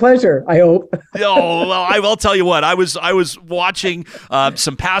 Ryan. My pleasure, I hope. Oh, well, I will tell you what. I was watching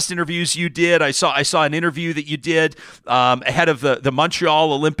some past interviews you did. I saw an interview that you did ahead of the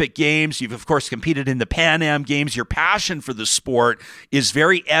Montreal Olympic Games. You've, of course, competed in the Pan Am Games. Your passion for the sport is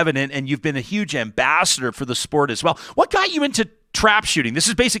very evident, and you've been a huge ambassador for the sport as well. What got you into trap shooting? This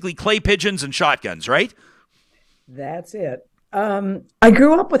is basically clay pigeons and shotguns, right? That's it. I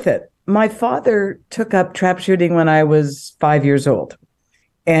grew up with it. My father took up trap shooting when I was 5 years old.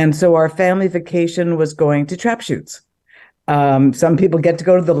 And so our family vacation was going to trap shoots. Some people get to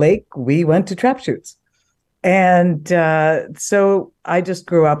go to the lake. We went to trap shoots. And so I just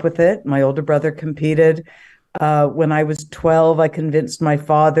grew up with it. My older brother competed. When I was 12, I convinced my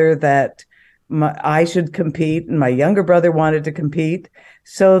father that I should compete, and my younger brother wanted to compete.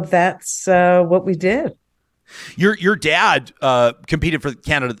 So that's what we did. Your dad competed for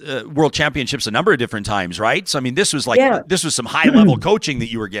Canada World Championships a number of different times, right? So I mean, this was this was some high level coaching that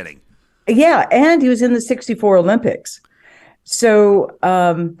you were getting. Yeah, and he was in the '64 Olympics. So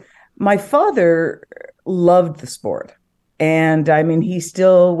my father loved the sport, and I mean, he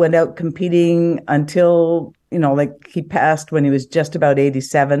still went out competing until like he passed when he was just about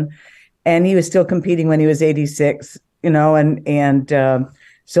 87, and he was still competing when he was 86. And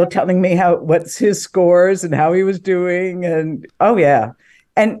still telling me what's his scores and how he was doing. And oh yeah.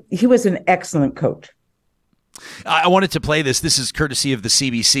 And he was an excellent coach. I wanted to play this. This is courtesy of the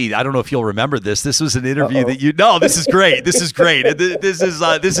CBC. I don't know if you'll remember this. This was an interview that this is great. This is great. This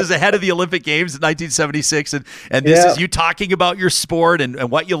is ahead of the Olympic Games in 1976. And this is you talking about your sport and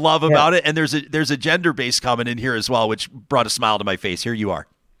what you love about it. And there's a gender-based comment in here as well, which brought a smile to my face. Here you are.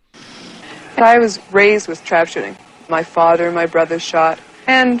 I was raised with trap shooting. My father, my brother shot.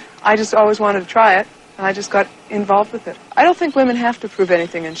 And I just always wanted to try it, and I just got involved with it. I don't think women have to prove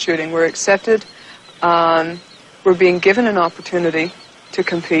anything in shooting. We're accepted. We're being given an opportunity to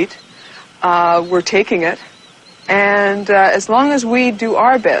compete. We're taking it. And as long as we do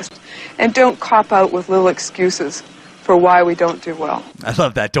our best and don't cop out with little excuses for why we don't do well. I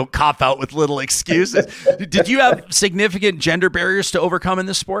love that. Don't cop out with little excuses. Did you have significant gender barriers to overcome in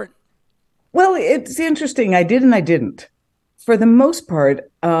this sport? Well, it's interesting. I did and I didn't. For the most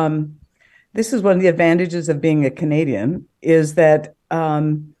part, this is one of the advantages of being a Canadian, is that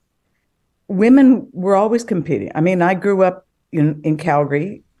women were always competing. I mean, I grew up in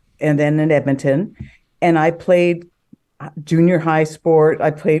Calgary and then in Edmonton, and I played junior high sport. I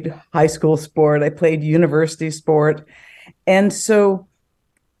played high school sport. I played university sport. And so,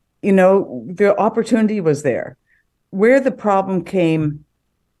 the opportunity was there. Where the problem came,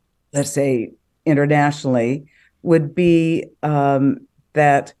 let's say, internationally, would be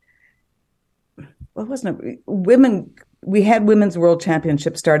that, women, we had Women's World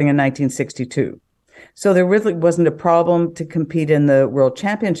Championships starting in 1962. So there really wasn't a problem to compete in the World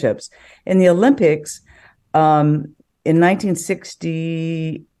Championships. In the Olympics, in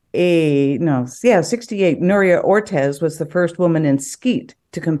 1968, 68, Nuria Ortiz was the first woman in skeet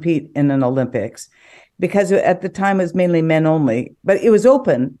to compete in an Olympics, because at the time it was mainly men only, but it was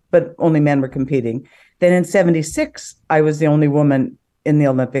open, but only men were competing. Then in 76, I was the only woman in the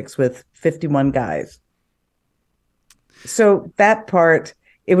Olympics with 51 guys. So that part,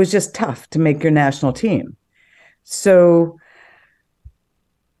 it was just tough to make your national team. So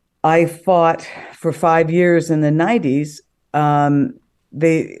I fought for 5 years in the 90s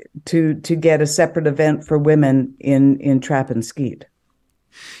to get a separate event for women in trap and skeet.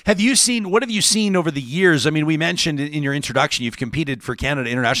 What have you seen over the years? I mean, we mentioned in your introduction, you've competed for Canada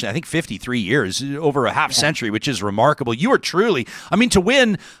internationally, I think 53 years, over a half century, which is remarkable. You are truly, I mean, to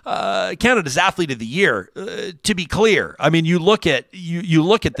win Canada's Athlete of the Year, to be clear, I mean, you look at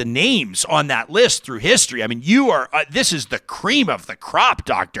the names on that list through history. I mean, you are, this is the cream of the crop,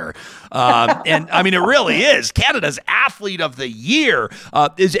 Doctor. And I mean, it really is. Canada's Athlete of the Year.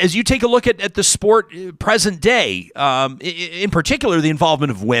 As you take a look at the sport present day, in particular, the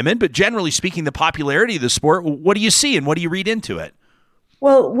involvement of women, but generally speaking, the popularity of the sport, what do you see and what do you read into it?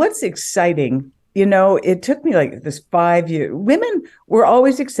 Well, what's exciting, it took me like this 5 years. Women were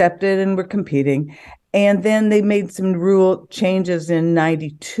always accepted and were competing. And then they made some rule changes in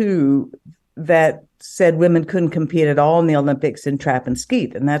 92 that said women couldn't compete at all in the Olympics in trap and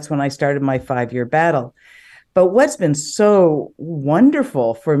skeet. And that's when I started my 5-year battle. But what's been so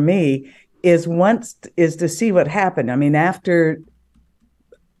wonderful for me is to see what happened. I mean, after,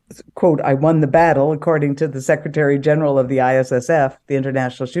 quote, I won the battle, according to the Secretary General of the ISSF, the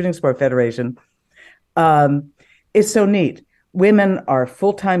International Shooting Sport Federation, it's so neat. Women are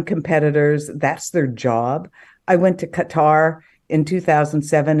full-time competitors. That's their job. I went to Qatar in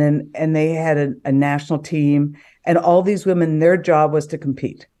 2007 and they had a national team, and all these women, their job was to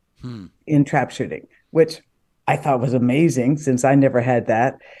compete in trap shooting, which I thought was amazing since I never had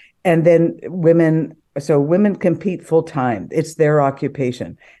that. And then women compete full time. It's their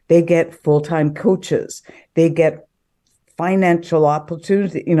occupation. They get full-time coaches. They get financial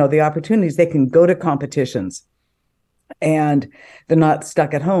opportunity, the opportunities. They can go to competitions and they're not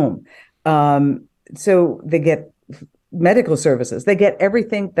stuck at home. So they get medical services. They get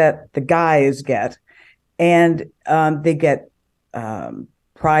everything that the guys get, and they get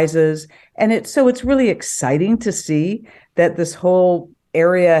prizes. And it's really exciting to see that this whole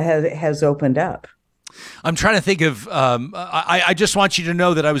area has opened up. I'm trying to think of, I just want you to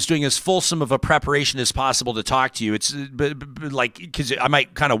know that I was doing as fulsome of a preparation as possible to talk to you. It's like, because I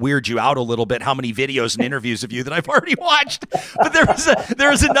might kind of weird you out a little bit, how many videos and interviews of you that I've already watched. But there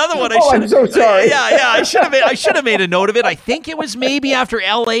was another one. I'm so sorry. Yeah, I should have made a note of it. I think it was maybe after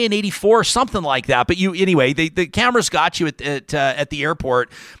LA in '84, something like that. But anyway, the cameras got you at the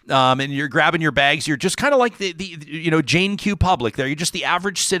airport, and you're grabbing your bags. You're just kind of like the Jane Q. Public there. You're just the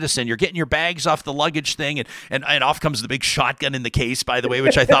average citizen. You're getting your bags off the luggage thing, and off comes the big shotgun in the case, by the way,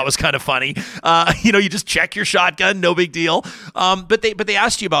 which I thought was kind of funny. You just check your shotgun, no big deal. But they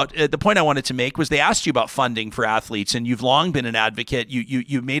asked you about, the point I wanted to make was they asked you about funding for athletes, and you've long been an advocate.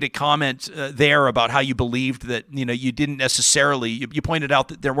 You made a comment there about how you believed that you didn't necessarily, you pointed out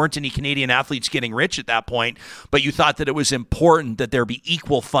that there weren't any Canadian athletes getting rich at that point, but you thought that it was important that there be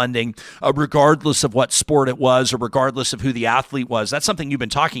equal funding regardless of what sport it was or regardless of who the athlete was. That's something you've been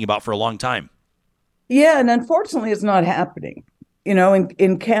talking about for a long time. Yeah, and unfortunately, it's not happening.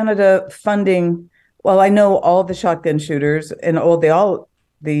 In Canada, funding. Well, I know all the shotgun shooters and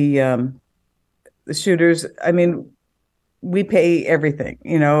the shooters. I mean, we pay everything.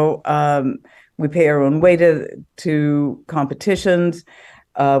 We pay our own way to competitions.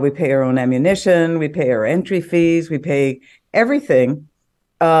 We pay our own ammunition. We pay our entry fees. We pay everything,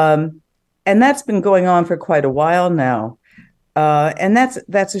 and that's been going on for quite a while now. And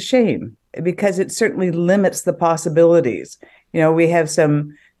that's a shame, because it certainly limits the possibilities. We have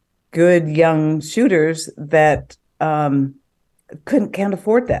some good young shooters that can't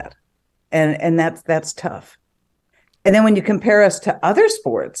afford that, and that's tough. And then when you compare us to other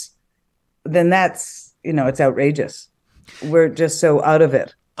sports, then that's it's outrageous. We're just so out of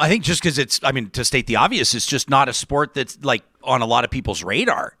it. I think just because to state the obvious, it's just not a sport that's like on a lot of people's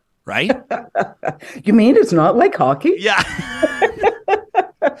radar, right? You mean it's not like hockey? Yeah.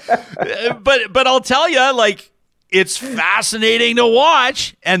 But I'll tell you, like, it's fascinating to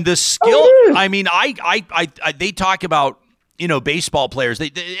watch, and the skill. I mean, they talk about baseball players.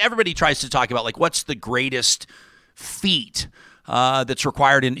 Everybody tries to talk about like what's the greatest feat that's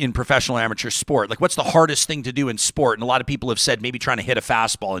required in professional amateur sport. Like, what's the hardest thing to do in sport? And a lot of people have said maybe trying to hit a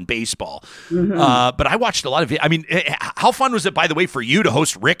fastball in baseball. Mm-hmm. But I watched a lot of it. I mean, how fun was it, by the way, for you to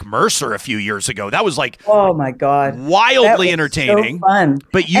host Rick Mercer a few years ago? That was like, oh my God, wildly entertaining. So fun.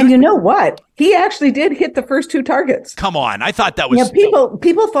 But and you know what? He actually did hit the first 2 targets. Come on. I thought that was...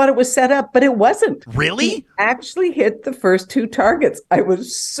 people thought it was set up, but it wasn't. Really? He actually hit the first 2 targets. I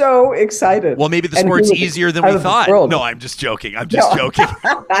was so excited. Well, maybe the sport's easier than we thought. No, I'm just joking. Joking.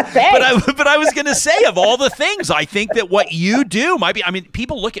 But I was going to say, of all the things, I think that what you do might be... I mean,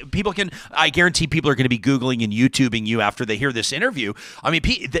 I guarantee people are going to be Googling and YouTubing you after they hear this interview. I mean,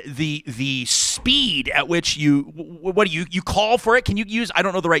 the speed at which you call for it? Can you use... I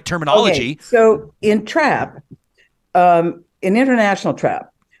don't know the right terminology. Okay. So in trap, in international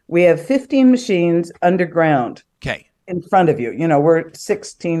trap, we have 15 machines underground. Okay. In front of you. We're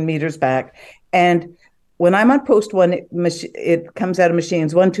 16 meters back. And when I'm on post 1, it comes out of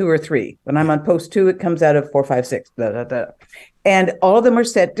machines 1, 2, or 3. When I'm on post 2, it comes out of 4, 5, 6. Blah, blah, blah. And all of them are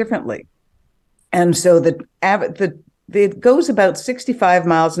set differently. And so it goes about 65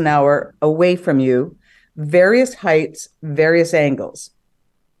 miles an hour away from you, various heights, various angles.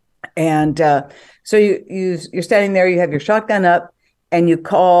 And so you're standing there, you have your shotgun up, and you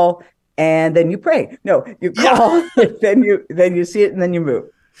call, and then you pray. No, you call, then you see it, and then you move.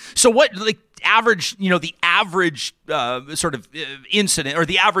 So what, like, average, the average sort of incident, or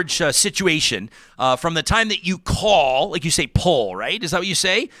the average situation from the time that you call, like you say, pull, right? Is that what you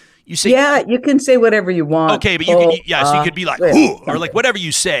say? You say, yeah, you can say whatever you want. Okay, but pull, so you could be like, or like whatever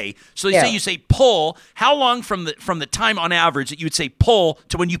you say. So you say pull. How long from the time on average that you would say pull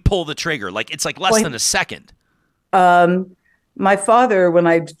to when you pull the trigger? Like, it's like less than a second. My father, when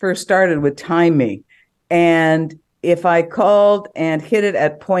I first started, would time me. And if I called and hit it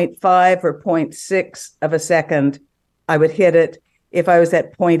at 0.5 or 0.6 of a second, I would hit it. If I was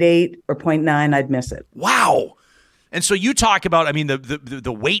at 0.8 or 0.9, I'd miss it. Wow. And so you talk about, I mean,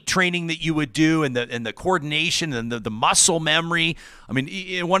 the weight training that you would do, and the coordination and the muscle memory. I mean,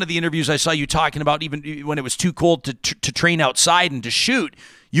 in one of the interviews I saw you talking about, even when it was too cold to train outside and to shoot,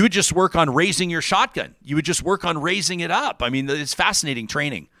 you would just work on raising your shotgun. You would just work on raising it up. I mean, it's fascinating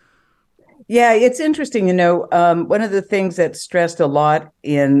training. Yeah, it's interesting. One of the things that's stressed a lot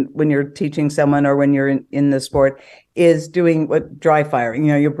when you're teaching someone or when you're in the sport is doing dry firing.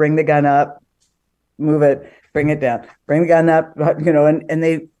 You bring the gun up, move it, bring it down, bring the gun up, and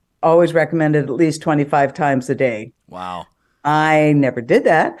they always recommended at least 25 times a day. Wow. I never did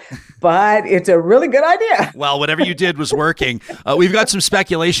that, but it's a really good idea. Well, whatever you did was working. We've got some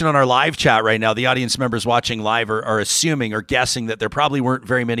speculation on our live chat right now. The audience members watching live are assuming or guessing that there probably weren't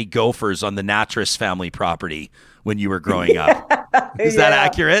very many gophers on the Nattrass family property when you were growing up. Is that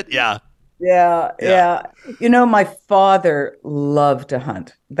accurate? Yeah. Yeah. My father loved to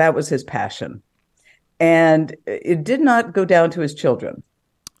hunt. That was his passion. And it did not go down to his children.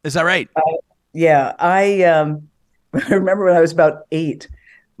 Is that right? I remember when I was about 8,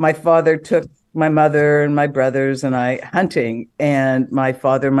 my father took my mother and my brothers and I hunting, and my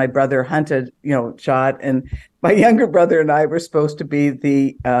father and my brother hunted, shot, and my younger brother and I were supposed to be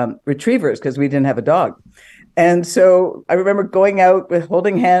the retrievers because we didn't have a dog. And so I remember going out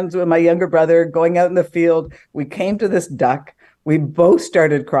holding hands with my younger brother, going out in the field. We came to this duck. We both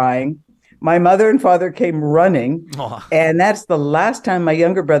started crying. My mother and father came running, and that's the last time my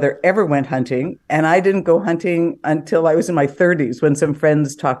younger brother ever went hunting. And I didn't go hunting until I was in my 30s when some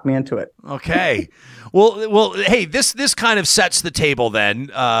friends talked me into it. Okay. Well, hey, this kind of sets the table then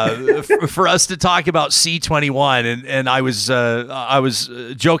for us to talk about C21. And I was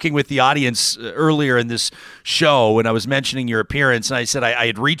joking with the audience earlier in this show when I was mentioning your appearance, and I said I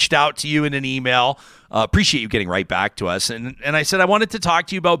had reached out to you in an email. Appreciate you getting right back to us. And I said I wanted to talk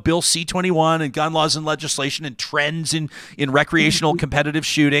to you about Bill C-21 and gun laws and legislation and trends in recreational competitive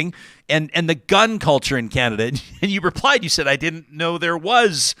shooting and the gun culture in Canada. And you replied, you said, I didn't know there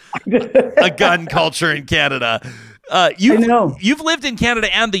was a gun culture in Canada. You've lived in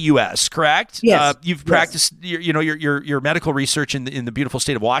Canada and the U.S., correct? Yes. You've practiced your medical research in the beautiful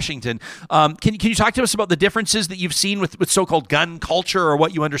state of Washington. Can you talk to us about the differences that you've seen with so-called gun culture, or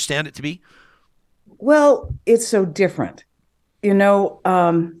what you understand it to be? Well, it's so different. How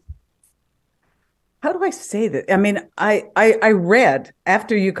do I say that? I mean, I read,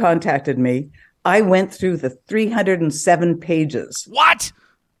 after you contacted me, I went through the 307 pages. What?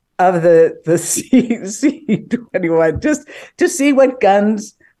 Of the C-21 just to see what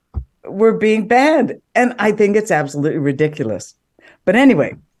guns were being banned. And I think it's absolutely ridiculous. But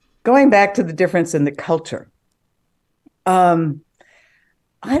anyway, going back to the difference in the culture.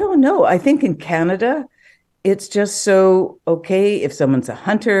 I don't know. I think in Canada, it's just so okay if someone's a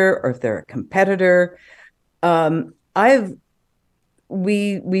hunter or if they're a competitor. We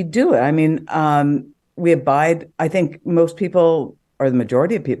do it. I mean, we abide. I think most people, or the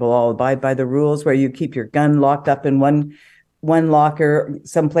majority of people, all abide by the rules where you keep your gun locked up in one locker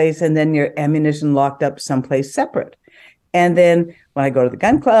someplace, and then your ammunition locked up someplace separate. And then when I go to the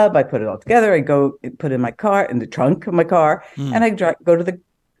gun club, I put it all together. I go put it in my car, in the trunk of my car, and I go to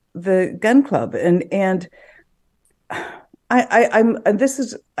the gun club. And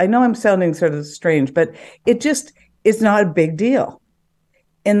I know I'm sounding sort of strange, but it just is not a big deal.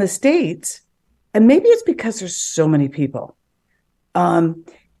 In the States, and maybe it's because there's so many people,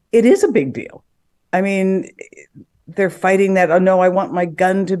 it is a big deal. I mean, they're fighting that, oh no, I want my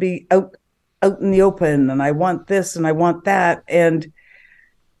gun to be out out in the open, and I want this and I want that. And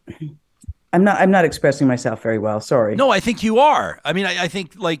I'm not expressing myself very well. Sorry. No, I think you are. I mean, I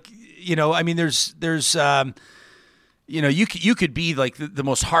think like, I mean, there's you could be like the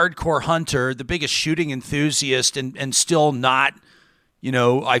most hardcore hunter, the biggest shooting enthusiast, and still not,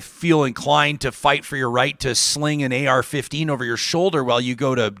 I feel inclined to fight for your right to sling an AR-15 over your shoulder while you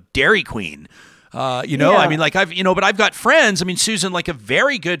go to Dairy Queen. I mean, like but I've got friends. I mean, Susan, like a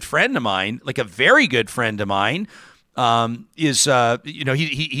very good friend of mine, is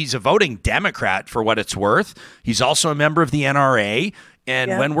he's a voting Democrat for what it's worth. He's also a member of the NRA.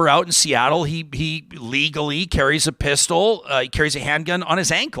 And when we're out in Seattle, he legally carries a pistol. He carries a handgun on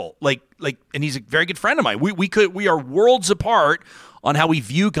his ankle, and he's a very good friend of mine. We are worlds apart on how we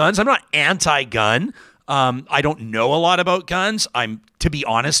view guns. I'm not anti-gun. I don't know a lot about guns. To be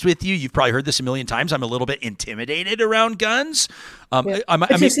honest with you, you've probably heard this a million times, I'm a little bit intimidated around guns.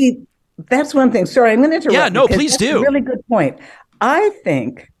 You see, that's one thing. Sorry, I'm going to interrupt. Yeah, no, please do. That's a really good point. I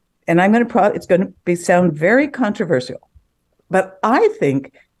think, and it's going to sound very controversial, but I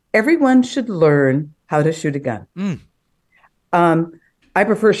think everyone should learn how to shoot a gun. I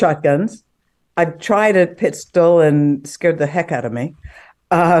prefer shotguns. I've tried a pistol and scared the heck out of me.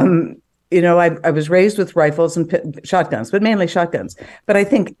 I was raised with rifles and shotguns, but mainly shotguns. But I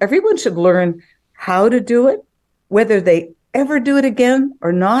think everyone should learn how to do it. Whether they ever do it again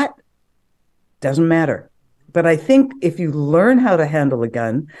or not, doesn't matter. But I think if you learn how to handle a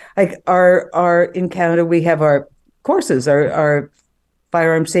gun, like in Canada, we have our courses, our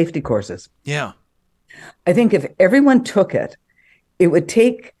firearm safety courses. Yeah. I think if everyone took it, it would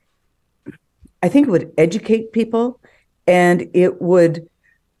educate people, and it would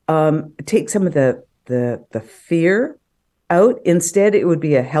take some of the fear out. Instead, it would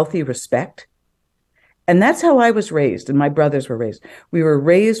be a healthy respect. And that's how I was raised, and my brothers were raised. We were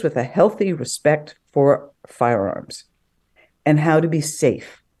raised with a healthy respect for firearms and how to be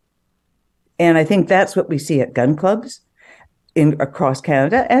safe. And I think that's what we see at gun clubs across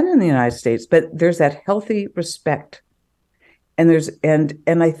Canada and in the United States. But there's that healthy respect. And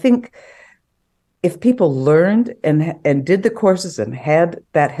I think if people learned and did the courses and had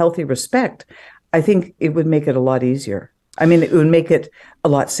that healthy respect, I think it would make it a lot easier. I mean, it would make it a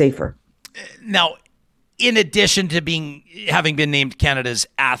lot safer. Now, in addition to having been named Canada's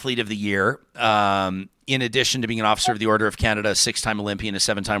Athlete of the Year, in addition to being an Officer of the Order of Canada, a 6-time Olympian, a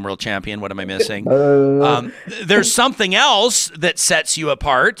 7-time world champion, what am I missing? There's something else that sets you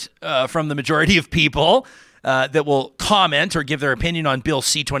apart from the majority of people that will comment or give their opinion on Bill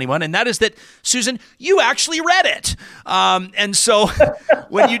C-21, and that is that, Susan, you actually read it. And so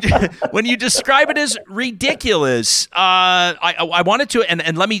when you describe it as ridiculous, I wanted to, and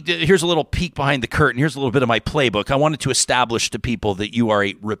here's a little peek behind the curtain. Here's a little bit of my playbook. I wanted to establish to people that you are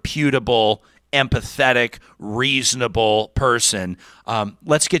a reputable, empathetic, reasonable person.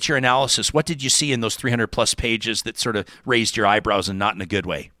 Let's get your analysis. What did you see in those 300 plus pages that sort of raised your eyebrows, and not in a good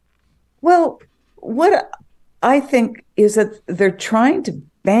way? Well, what I think is that they're trying to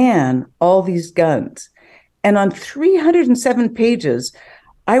ban all these guns. And on 307 pages,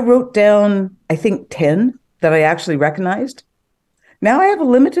 I wrote down, I think, 10 that I actually recognized. Now I have a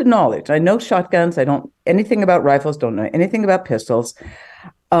limited knowledge. I know shotguns. I don't anything about rifles, don't know anything about pistols.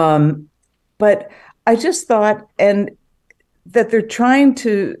 But I just thought, and that they're trying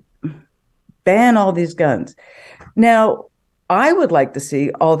to ban all these guns. Now, I would like to see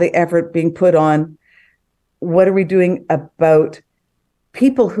all the effort being put on what are we doing about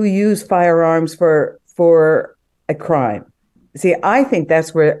people who use firearms for a crime. See, I think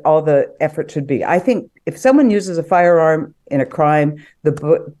that's where all the effort should be. I think if someone uses a firearm in a crime, the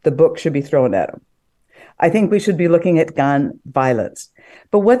book should be thrown at them. I think we should be looking at gun violence.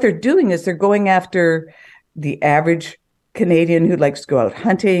 But what they're doing is they're going after the average Canadian who likes to go out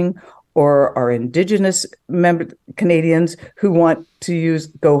hunting, or our Indigenous Canadians who want to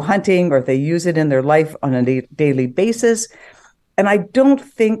go hunting, or if they use it in their life on a daily basis. And I don't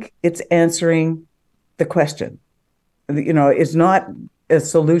think it's answering the question. It's not a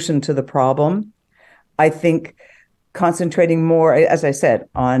solution to the problem. I think concentrating more, as I said,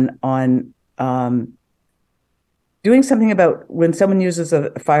 on doing something about when someone uses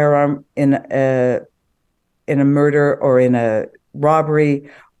a firearm in a murder or in a robbery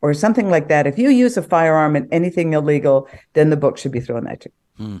or something like that. If you use a firearm in anything illegal, then the book should be thrown at you.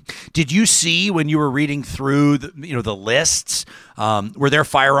 Did you see when you were reading through the lists, were there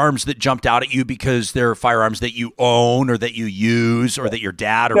firearms that jumped out at you because they're firearms that you own or that you use or that your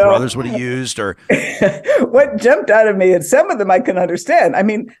dad or brothers would have used? Or what jumped out at me, and some of them I can understand. I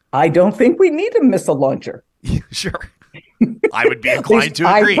mean, I don't think we need a missile launcher. Sure. I would be inclined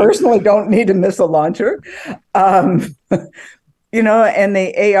to agree. I personally don't need to miss a launcher. And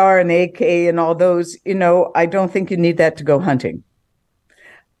the AR and AK and all those, I don't think you need that to go hunting.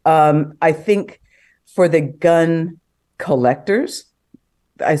 I think for the gun collectors,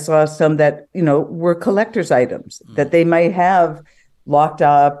 I saw some that, were collector's items that they may have locked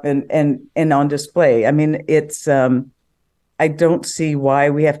up and on display. I mean, it's, I don't see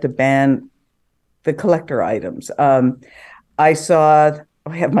why we have to ban the collector items. I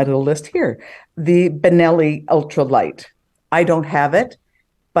have my little list here, the Benelli Ultralight. I don't have it,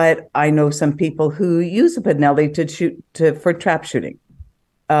 but I know some people who use a Benelli to shoot for trap shooting.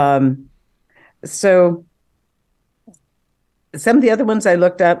 So some of the other ones I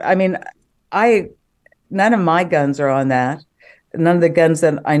looked up, I mean, none of my guns are on that. None of the guns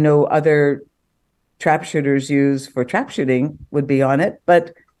that I know other trap shooters use for trap shooting would be on it.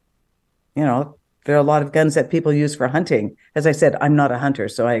 But, there are a lot of guns that people use for hunting. As I said, I'm not a hunter,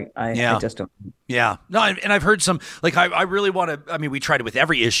 so I just don't. Yeah. No, and I've heard some, like, I really want to, I mean, we try to, with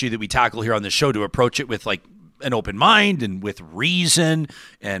every issue that we tackle here on the show, to approach it with, like, an open mind and with reason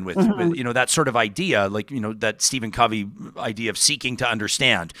and with that sort of idea, like, that Stephen Covey idea of seeking to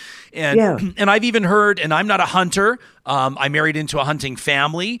understand. And and I've even heard, and I'm not a hunter, I married into a hunting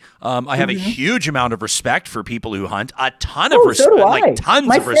family. I have a huge amount of respect for people who hunt, a ton of respect, so do I. like tons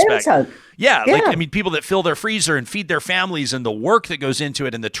My of respect. friends hunt. Yeah, like, I mean, people that fill their freezer and feed their families and the work that goes into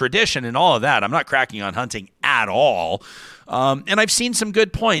it and the tradition and all of that. I'm not cracking on hunting at all. And I've seen some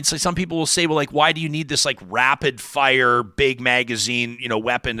good points. Like, some people will say, well, like, why do you need this, like, rapid fire, big magazine,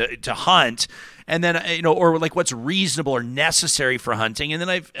 weapon to hunt? And then, or like, what's reasonable or necessary for hunting? And then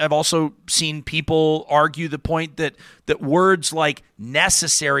I've also seen people argue the point that words like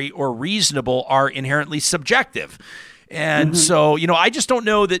necessary or reasonable are inherently subjective. And so, I just don't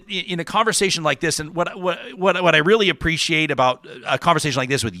know that in a conversation like this, and what I really appreciate about a conversation like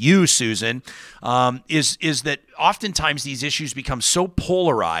this with you, Susan, is that oftentimes these issues become so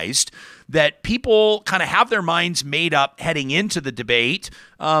polarized that people kind of have their minds made up heading into the debate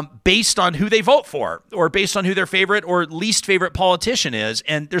based on who they vote for or based on who their favorite or least favorite politician is.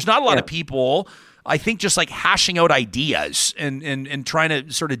 And there's not a lot of people, I think, just like hashing out ideas and trying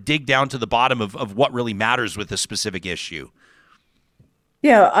to sort of dig down to the bottom of what really matters with a specific issue.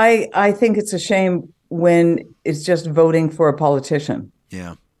 Yeah, I think it's a shame when it's just voting for a politician.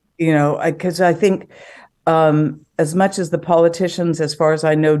 Yeah. Because I think as much as the politicians, as far as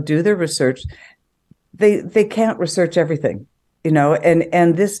I know, do their research, they can't research everything,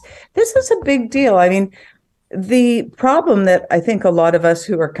 and this is a big deal. I mean, the problem that I think a lot of us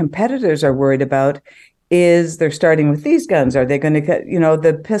who are competitors are worried about is they're starting with these guns. Are they going to get,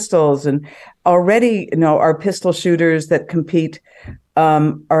 the pistols? And already, our pistol shooters that compete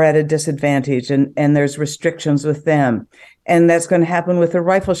are at a disadvantage, and there's restrictions with them. And that's going to happen with the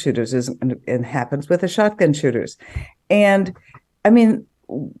rifle shooters, and happens with the shotgun shooters. And I mean,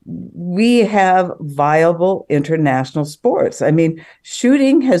 we have viable international sports. I mean,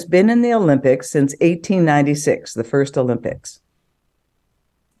 shooting has been in the Olympics since 1896, the first Olympics.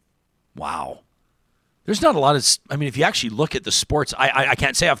 Wow. There's not a lot of, I mean, if you actually look at the sports, I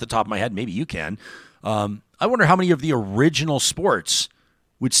can't say off the top of my head, maybe you can. I wonder how many of the original sports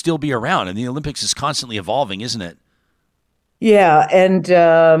would still be around. And the Olympics is constantly evolving, isn't it? Yeah. And,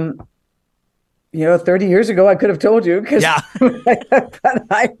 30 years ago, I could have told you, but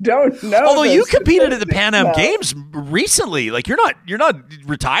I don't know. Although you competed at the Pan Am Games recently, like you're not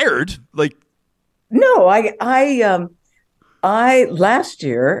retired. Like, no, I last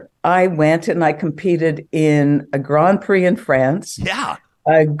year I went and I competed in a Grand Prix in France. Yeah.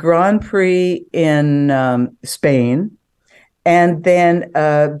 A Grand Prix in Spain, and then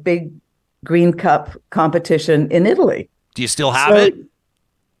a big Green Cup competition in Italy. Do you still have it?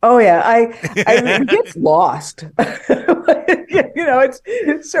 Oh yeah, it gets lost.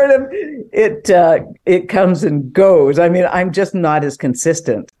 It's sort of it comes and goes. I mean, I'm just not as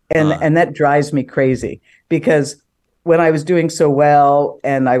consistent, and that drives me crazy, because when I was doing so well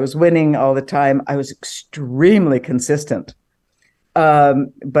and I was winning all the time, I was extremely consistent.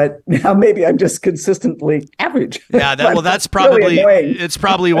 But now maybe I'm just consistently average. Yeah, that's probably really it's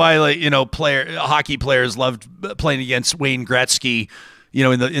probably why, like, hockey players loved playing against Wayne Gretzky.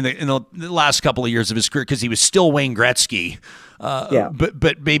 In the last couple of years of his career, because he was still Wayne Gretzky.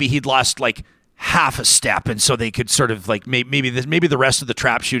 But maybe he'd lost like half a step, and so they could sort of like maybe the rest of the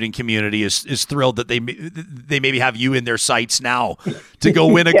trap shooting community is thrilled that they maybe have you in their sights now to go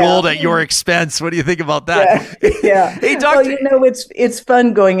win a gold at your expense. What do you think about that? Yeah. Hey, Doctor. Well, it's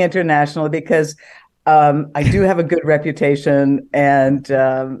fun going international, because I do have a good reputation, and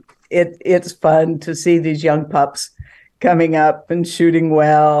it's fun to see these young pups coming up and shooting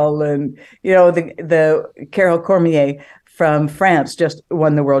well. And, the Carol Cormier from France just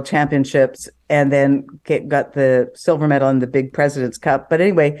won the world championships and then got the silver medal in the big President's Cup. But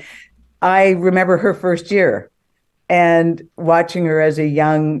anyway, I remember her first year and watching her as a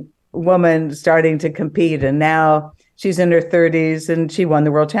young woman starting to compete. And now she's in her 30s and she won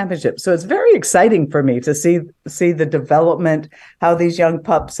the world championship. So it's very exciting for me to see the development, how these young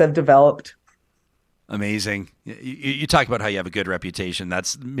pups have developed. Amazing. You talk about how you have a good reputation.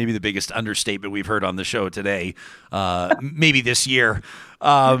 That's maybe the biggest understatement we've heard on the show today, maybe this year.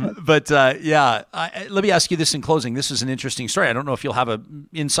 Let me ask you this in closing. This is an interesting story. I don't know if you'll have an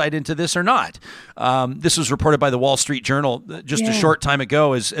insight into this or not. This was reported by the Wall Street Journal just a short time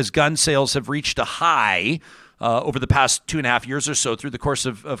ago as gun sales have reached a high over the past 2.5 years or so through the course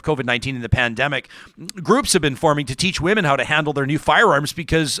of COVID-19 and the pandemic. Groups have been forming to teach women how to handle their new firearms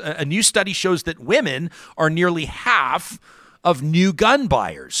because a new study shows that women are nearly half of new gun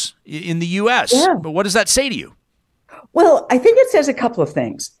buyers in the U.S. Yeah. But what does that say to you? Well, I think it says a couple of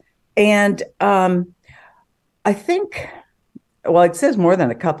things. And I think, well, it says more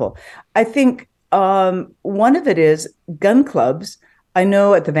than a couple. I think one of it is gun clubs. I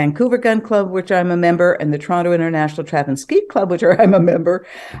know at the Vancouver Gun Club, which I'm a member, and the Toronto International Trap and Skeet Club, which I'm a member,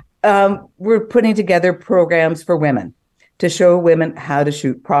 we're putting together programs for women to show women how to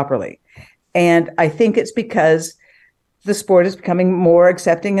shoot properly. And I think it's because the sport is becoming more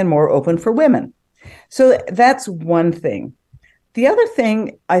accepting and more open for women. So that's one thing. The other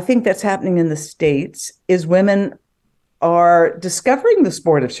thing I think that's happening in the States is women are discovering the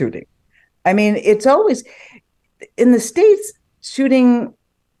sport of shooting. I mean, it's always in the States, shooting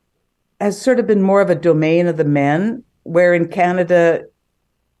has sort of been more of a domain of the men, where in Canada,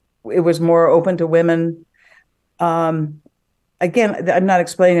 it was more open to women. Again, I'm not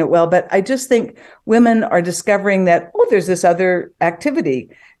explaining it well, but I just think women are discovering that, there's this other activity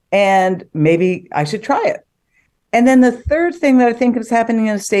and maybe I should try it. And then the third thing that I think is happening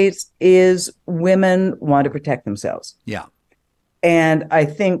in the States is women want to protect themselves. Yeah. And I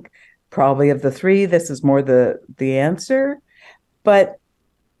think probably of the three, this is more the answer. But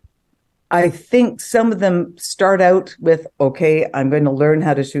I think some of them start out with, okay, I'm going to learn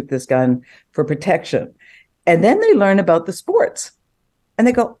how to shoot this gun for protection. And then they learn about the sports and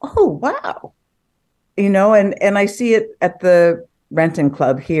they go, oh, wow. And I see it at the Renton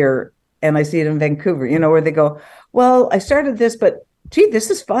Club here and I see it in Vancouver, where they go, well, I started this, but gee,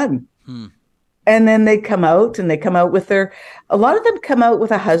 this is fun. And then they come out with a lot of them come out with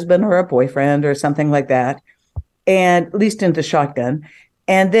a husband or a boyfriend or something like that. And at least into shotgun.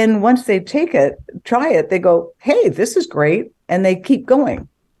 And then once they try it, they go, hey, this is great. And they keep going.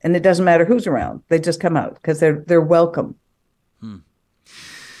 And it doesn't matter who's around. They just come out because they're welcome.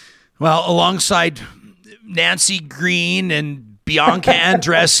 Well, alongside Nancy Green and Bianca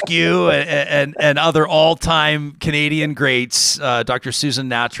Andreescu and other all-time Canadian greats. Dr. Susan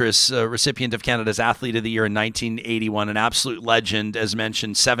Nattrass, recipient of Canada's Athlete of the Year in 1981, an absolute legend, as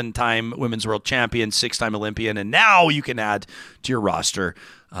mentioned, 7-time Women's World Champion, 6-time Olympian, and now you can add to your roster,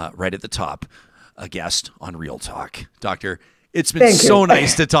 right at the top, a guest on Real Talk. Doctor, it's been so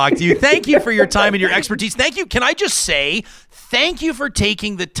nice to talk to you. Thank you for your time and your expertise. Thank you. Can I just say thank you for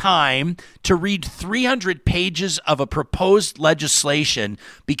taking the time to read 300 pages of a proposed legislation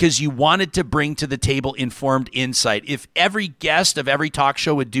because you wanted to bring to the table informed insight. If every guest of every talk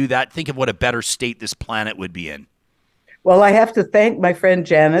show would do that, think of what a better state this planet would be in. Well, I have to thank my friend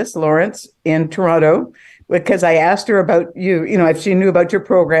Janice Lawrence in Toronto because I asked her about you, if she knew about your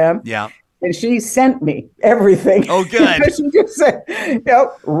program. Yeah. And she sent me everything. Oh, good. She just said,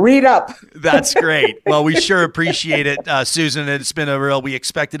 read up. That's great. Well, we sure appreciate it, Susan. It's been we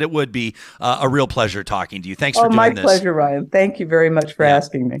expected it would be a real pleasure talking to you. Thanks for doing this. My pleasure, Ryan. Thank you very much for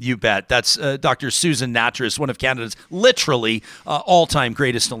asking me. You bet. That's Dr. Susan Nattrass, one of Canada's literally all-time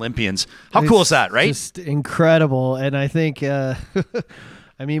greatest Olympians. How cool is that, right? Just incredible. And I think...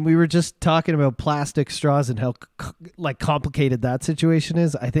 we were just talking about plastic straws and how complicated that situation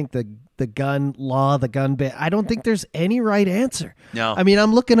is. I think the gun law, the gun ban, I don't think there's any right answer. No.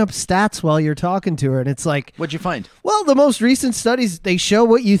 I'm looking up stats while you're talking to her, and it's like, what'd you find? Well, the most recent studies, they show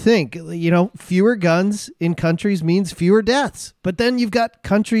what you think. Fewer guns in countries means fewer deaths. But then you've got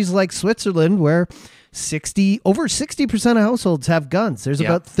countries like Switzerland where over 60% of households have guns. There's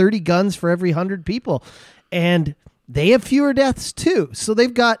about 30 guns for every 100 people. And they have fewer deaths too. So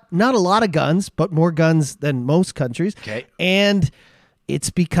they've got not a lot of guns, but more guns than most countries. Okay. And it's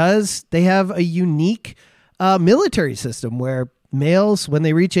because they have a unique military system where males, when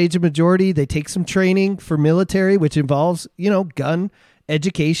they reach age of majority, they take some training for military, which involves, gun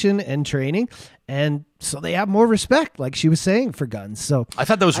education and training. And so they have more respect, like she was saying, for guns. So I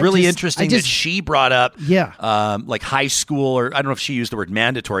thought that was really interesting that she brought up, like high school, or I don't know if she used the word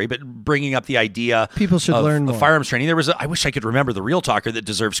mandatory, but bringing up the idea people should learn more. Firearms training. There was, I wish I could remember the real talker that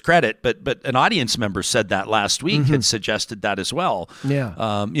deserves credit, but an audience member said that last week, had suggested that as well. Yeah,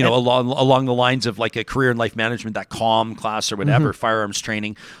 along the lines of like a career and life management, that CALM class or whatever, firearms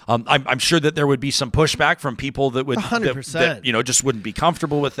training. I'm sure that there would be some pushback from people that would 100%. that just wouldn't be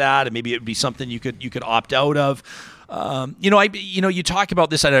comfortable with that, and maybe it would be something you could opt out of. You talk about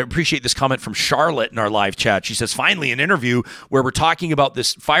this, and I appreciate this comment from Charlotte in our live chat. She says, finally, an interview where we're talking about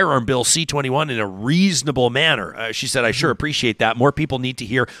this firearm bill C-21 in a reasonable manner. She said, I sure appreciate that. More people need to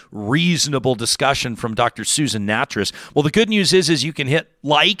hear reasonable discussion from Dr. Susan Nattrass. Well, the good news is you can hit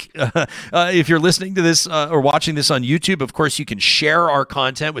like if you're listening to this or watching this on YouTube. Of course, you can share our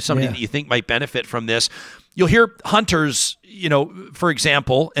content with somebody that you think might benefit from this. You'll hear hunters, for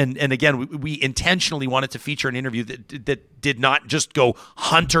example, and again, we intentionally wanted to feature an interview that did not just go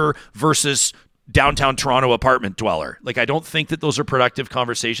hunter versus downtown Toronto apartment dweller. Like, I don't think that those are productive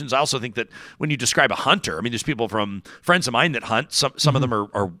conversations. I also think that when you describe a hunter, I mean, there's people from friends of mine that hunt. Some of them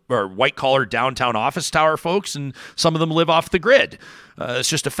are white collar downtown office tower folks, and some of them live off the grid. It's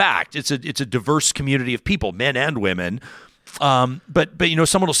just a fact. It's a diverse community of people, men and women. But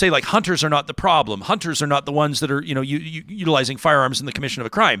someone will say, like, hunters are not the problem. Hunters are not the ones that are, utilizing firearms in the commission of a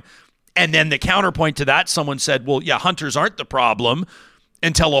crime. And then the counterpoint to that, someone said, well, yeah, hunters aren't the problem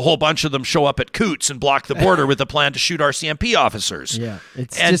until a whole bunch of them show up at Coots and block the border with a plan to shoot RCMP officers. Yeah.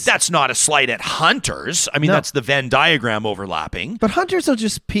 That's not a slight at hunters. I mean, that's the Venn diagram overlapping. But hunters are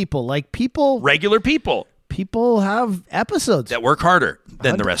just people, regular people. People have episodes that work harder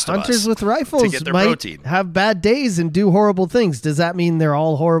than the rest of us. Hunters with rifles to get their might protein. Have bad days and do horrible things. Does that mean they're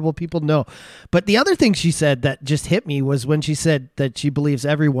all horrible people? No. But the other thing she said that just hit me was when she said that she believes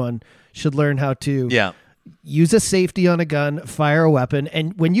everyone should learn how to use a safety on a gun, fire a weapon.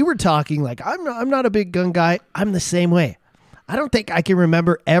 And when you were talking, like, I'm not a big gun guy. I'm the same way. I don't think I can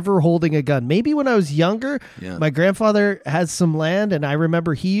remember ever holding a gun. Maybe when I was younger, my grandfather has some land, and I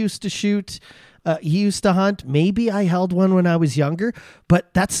remember he used to shoot. He used to hunt. Maybe I held one when I was younger,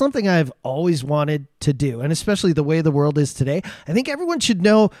 but that's something I've always wanted to do. And especially the way the world is today, I think everyone should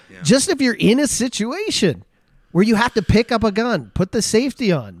know, just if you're in a situation where you have to pick up a gun, put the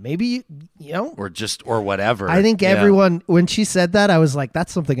safety on, maybe, or whatever. I think everyone, when she said that, I was like,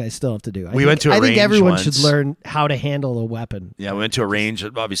 that's something I still have to do. I think everyone once. should learn how to handle a weapon. Yeah, we went to a range,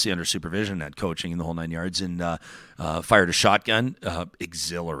 obviously under supervision, had coaching in the whole 9 yards, and fired a shotgun,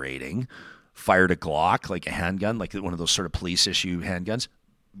 exhilarating. Fired a Glock, like a handgun, like one of those sort of police issue handguns.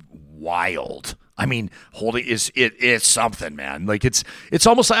 Wild. I mean, holding it's something, man. Like it's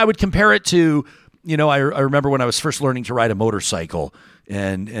almost like I would compare it to, I remember when I was first learning to ride a motorcycle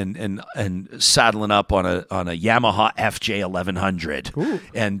and saddling up on a Yamaha FJ 1100.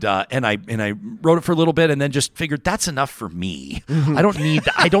 And I rode it for a little bit and then just figured that's enough for me. I don't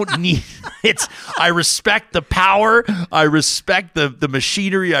need it's. I respect the power. I respect the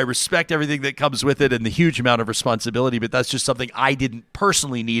machinery. I respect everything that comes with it and the huge amount of responsibility. But that's just something I didn't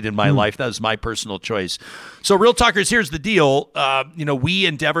personally need in my life. That was my personal choice. So, Real Talkers, here's the deal. We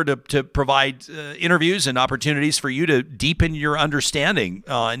endeavor to provide interviews and opportunities for you to deepen your understanding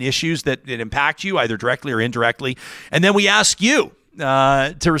on issues that impact you either directly or indirectly. And then we ask you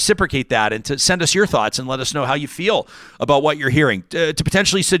to reciprocate that and to send us your thoughts and let us know how you feel about what you're hearing. To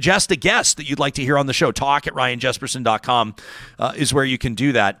potentially suggest a guest that you'd like to hear on the show, talk@ryanjesperson.com is where you can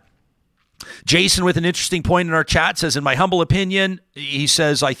do that. Jason, with an interesting point in our chat, says, in my humble opinion, he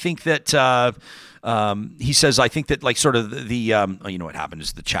says, I think that like sort of the you know what happened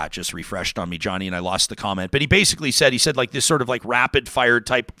is the chat just refreshed on me, Johnny, and I lost the comment. But he basically said, like this sort of like rapid fire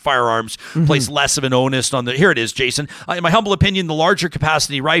type firearms place less of an onus on the, here it is, Jason. In my humble opinion, the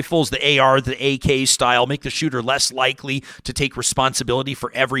larger8 rifles, the AR, the AK style, make the shooter less likely to take responsibility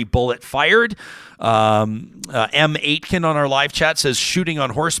for every bullet fired. M. Aitken on our live chat says, shooting on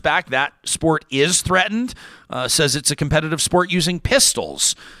horseback, that sport is threatened. Says it's a competitive sport using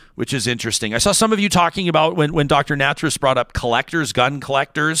pistols, which is interesting. I saw some of you talking about when Dr. Nattrass brought up gun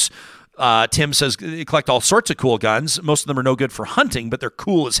collectors. Tim says they collect all sorts of cool guns. Most of them are no good for hunting, but they're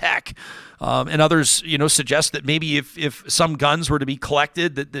cool as heck. And others, suggest that maybe if some guns were to be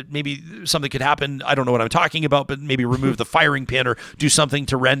collected, that maybe something could happen. I don't know what I'm talking about, but maybe remove the firing pin or do something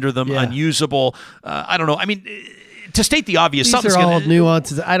to render them unusable. I don't know. I mean, to state the obvious, these something's are all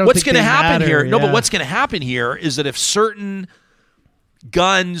nuances. I don't. What's going to happen here? Yeah. No, but what's going to happen here is that if certain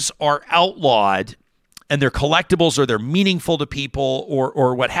guns are outlawed and they're collectibles or they're meaningful to people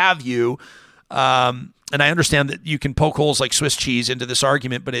or what have you, and I understand that you can poke holes like Swiss cheese into this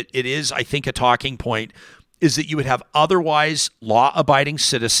argument, but it is, I think, a talking point, is that you would have otherwise law-abiding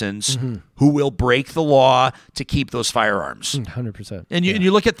citizens who will break the law to keep those firearms. 100%. And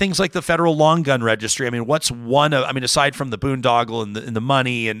you look at things like the federal long gun registry. I mean, aside from the boondoggle and the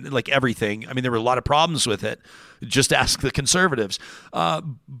money and like everything, I mean, there were a lot of problems with it. Just ask the conservatives.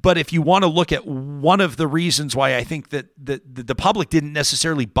 But if you want to look at one of the reasons why I think that the public didn't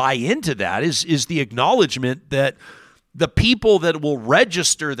necessarily buy into that is the acknowledgement that the people that will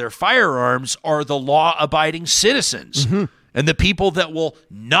register their firearms are the law-abiding citizens. And the people that will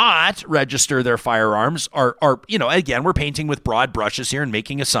not register their firearms are, again, we're painting with broad brushes here and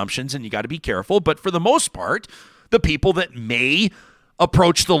making assumptions, and you got to be careful. But for the most part, the people that may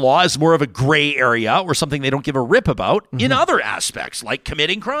approach the law as more of a gray area or something they don't give a rip about in other aspects, like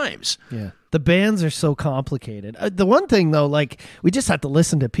committing crimes. Yeah. The bans are so complicated. The one thing, though, like, we just have to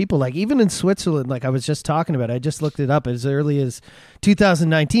listen to people. Like, even in Switzerland, like I was just talking about, I just looked it up as early as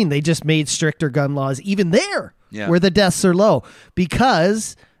 2019. They just made stricter gun laws even there where the deaths are low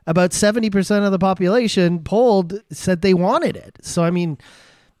because about 70% of the population polled said they wanted it. So, I mean,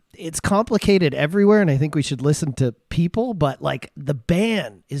 it's complicated everywhere, and I think we should listen to people. But, like, the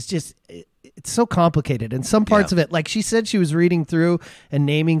ban is just... It's so complicated. And some parts of it, like she said, she was reading through and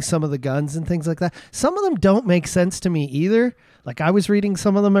naming some of the guns and things like that. Some of them don't make sense to me either. Like I was reading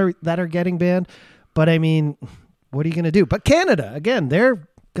some of them that are getting banned. But I mean, what are you going to do? But Canada, again, their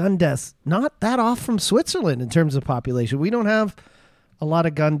gun deaths, not that off from Switzerland in terms of population. We don't have a lot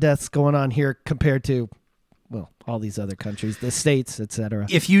of gun deaths going on here compared to, well, all these other countries, the States, etc.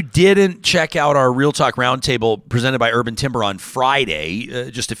 If you didn't check out our Real Talk Roundtable presented by Urban Timber on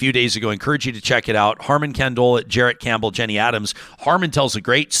Friday, just a few days ago, I encourage you to check it out. Harmon Kendall, Jarrett Campbell, Jenny Adams. Harmon tells a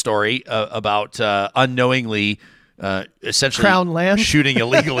great story about unknowingly essentially Crown land? shooting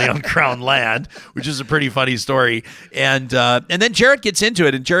illegally on Crown land, which is a pretty funny story. And then Jarrett gets into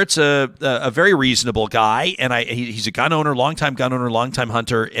it, and Jarrett's a very reasonable guy, and he's a gun owner, longtime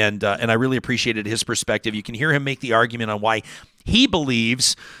hunter, and I really appreciated his perspective. You can hear him make the argument on why he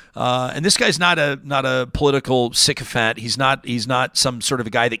believes, and this guy's not a political sycophant. He's not some sort of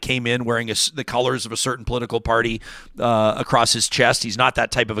a guy that came in wearing the colors of a certain political party across his chest. He's not that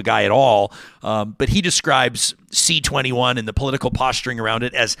type of a guy at all. But he describes C-21 and the political posturing around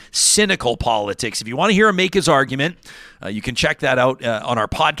it as cynical politics. If you want to hear him make his argument, you can check that out on our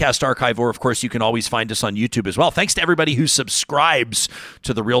podcast archive, or of course you can always find us on YouTube as well. Thanks to everybody who subscribes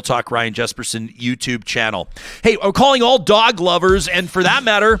to the Real Talk Ryan Jesperson YouTube channel. Hey, we're calling all dog lovers, and for that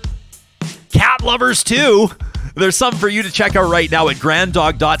matter, cat lovers too. There's something for you to check out right now at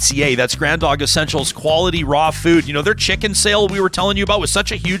granddog.ca. That's Grand Dog Essentials quality raw food. You know, their chicken sale we were telling you about was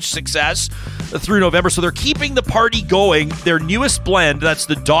such a huge success through November. So they're keeping the party going. Their newest blend, that's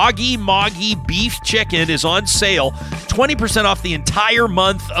the Doggy Moggy Beef Chicken, is on sale. 20% off the entire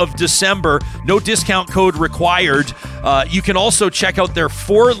month of December. No discount code required. You can also check out their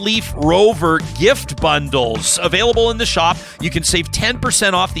 4-leaf Rover gift bundles available in the shop. You can save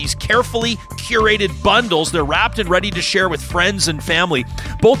 10% off these carefully curated bundles. They're wrapped and ready to share with friends and family.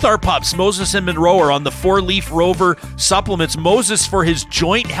 Both our pups, Moses and Monroe, are on the 4-leaf Rover supplements. Moses for his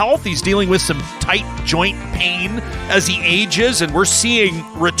joint health. He's dealing with some tight joint pain as he ages, and we're seeing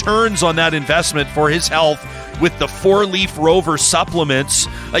returns on that investment for his health with the 4-leaf Rover supplements.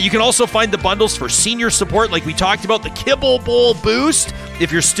 You can also find the bundles for senior support, like we talked about, the Kibble Bowl Boost,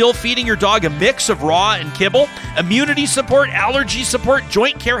 if you're still feeding your dog a mix of raw and kibble, immunity support, allergy support,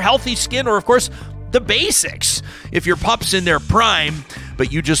 joint care, healthy skin, or of course, the basics. If your pup's in their prime,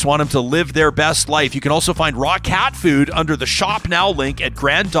 but you just want them to live their best life, you can also find raw cat food under the Shop Now link at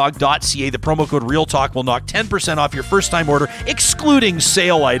granddog.ca. The promo code RealTalk will knock 10% off your first-time order, excluding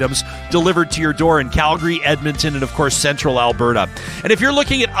sale items, delivered to your door in Calgary, Edmonton, and of course, Central Alberta. And if you're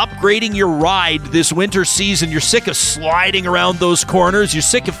looking at upgrading your ride this winter season, you're sick of sliding around those corners, you're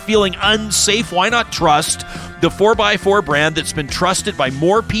sick of feeling unsafe, why not trust the 4x4 brand that's been trusted by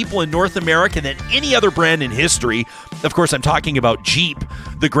more people in North America than any other brand in history? Of course, I'm talking about Jeep.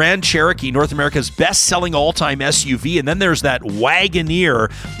 The Grand Cherokee, North America's best-selling all-time SUV. And then there's that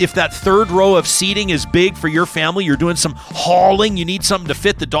Wagoneer. If that third row of seating is big for your family, you're doing some hauling, you need something to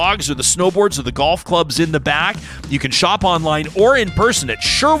fit the dogs or the snowboards or the golf clubs in the back, you can shop online or in person at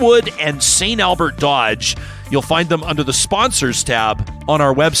Sherwood and St. Albert Dodge. You'll find them under the Sponsors tab on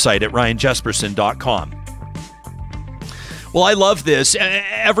our website at ryanjesperson.com. Well, I love this.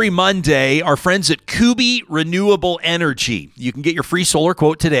 Every Monday, our friends at Kubi Renewable Energy. You can get your free solar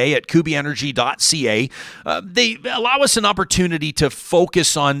quote today at kubienergy.ca. They allow us an opportunity to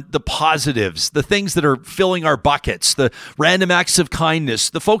focus on the positives, the things that are filling our buckets, the random acts of kindness,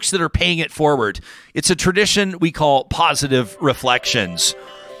 the folks that are paying it forward. It's a tradition we call Positive Reflections.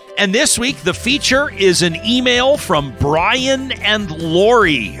 And this week, the feature is an email from Brian and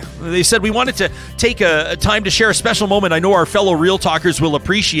Lori. They said, we wanted to take a time to share a special moment I know our fellow Real Talkers will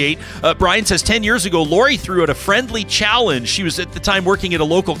appreciate. Brian says, 10 years ago, Lori threw out a friendly challenge. She was at the time working at a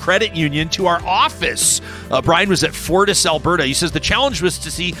local credit union to our office. Brian was at Fortis, Alberta. He says the challenge was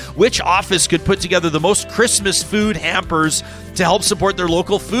to see which office could put together the most Christmas food hampers to help support their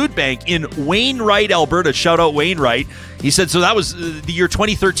local food bank in Wainwright, Alberta. Shout out Wainwright. He said, so that was the year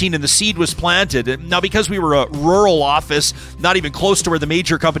 2013 and the seed was planted. Now, because we were a rural office, not even close to where the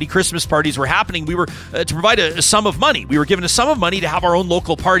major company Christmas parties were happening, we were to provide a sum of money. We were given a sum of money to have our own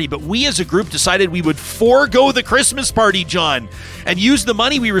local party, but we as a group decided we would forego the Christmas party, John, and use the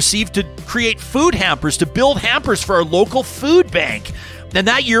money we received to create food hampers, to build hampers for our local food bank. And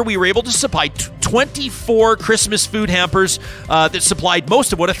that year, we were able to supply 24 Christmas food hampers that supplied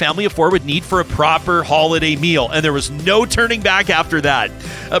most of what a family of four would need for a proper holiday meal. And there was no turning back after that.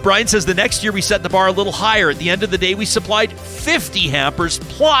 Brian says the next year, we set the bar a little higher. At the end of the day, we supplied 50 hampers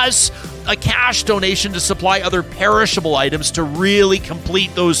plus a cash donation to supply other perishable items to really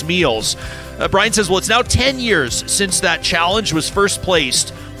complete those meals. Brian says, well, it's now 10 years since that challenge was first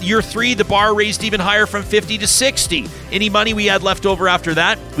placed. Year 3, the bar raised even higher from 50 to 60. Any money we had left over after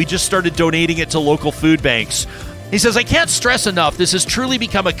that, we just started donating it to local food banks. He says, I can't stress enough, this has truly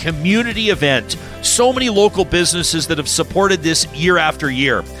become a community event. So many local businesses that have supported this year after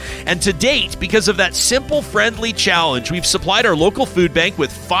year. And to date, because of that simple, friendly challenge, we've supplied our local food bank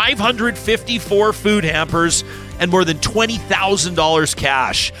with 554 food hampers and more than $20,000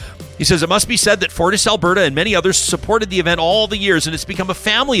 cash. He says, it must be said that Fortis, Alberta and many others supported the event all the years, and it's become a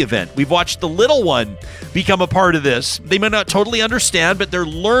family event. We've watched the little one become a part of this. They may not totally understand, but they're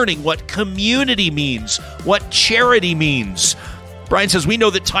learning what community means, what charity means. Brian says, we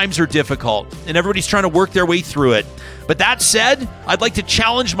know that times are difficult, and everybody's trying to work their way through it. But that said, I'd like to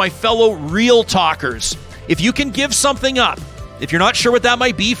challenge my fellow Real Talkers. If you can give something up, if you're not sure what that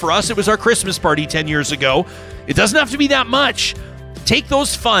might be, for us, it was our Christmas party 10 years ago. It doesn't have to be that much. Take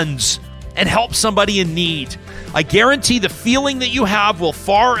those funds and help somebody in need. I guarantee the feeling that you have will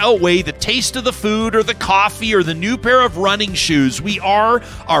far outweigh the taste of the food or the coffee or the new pair of running shoes. We are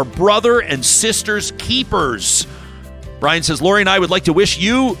our brother and sister's keepers. Brian says, Lori and I would like to wish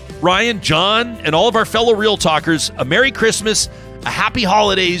you, Ryan, John, and all of our fellow Real Talkers a Merry Christmas, a Happy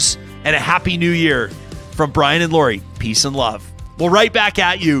Holidays, and a Happy New Year. From Brian and Lori, peace and love. We'll right back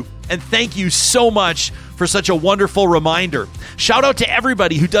at you, and thank you so much for such a wonderful reminder. Shout out to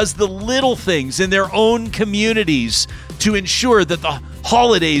everybody who does the little things in their own communities to ensure that the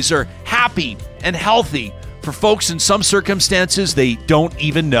holidays are happy and healthy for folks in some circumstances they don't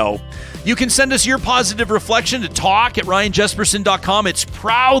even know. You can send us your positive reflection to talk@ryanjesperson.com. It's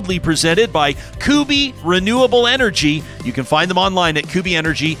proudly presented by Kubi Renewable Energy. You can find them online at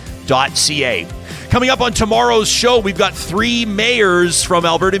kubienergy.ca. Coming up on tomorrow's show, we've got 3 mayors from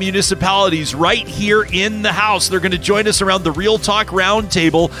Alberta municipalities right here in the house. They're going to join us around the Real Talk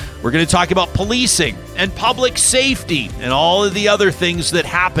Roundtable. We're going to talk about policing and public safety and all of the other things that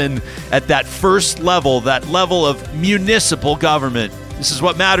happen at that first level, that level of municipal government. This is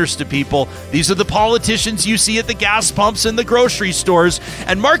what matters to people. These are the politicians you see at the gas pumps and the grocery stores.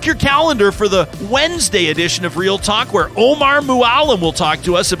 And mark your calendar for the Wednesday edition of Real Talk, where Omar Mualim will talk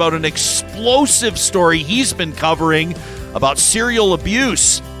to us about an explosive story he's been covering about serial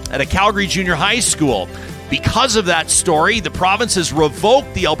abuse at a Calgary junior high school. Because of that story, the province has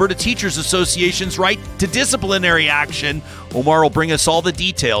revoked the Alberta Teachers Association's right to disciplinary action. Omar will bring us all the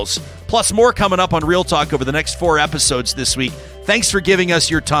details. Plus more coming up on Real Talk over the next 4 episodes this week. Thanks for giving us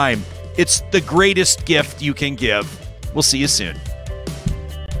your time. It's the greatest gift you can give. We'll see you soon.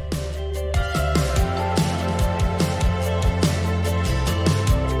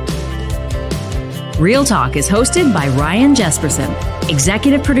 Real Talk is hosted by Ryan Jesperson,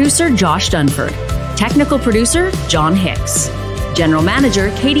 executive producer Josh Dunford, technical producer John Hicks, general manager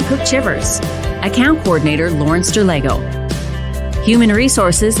Katie Cook-Chivers, account coordinator Lawrence Derlego, human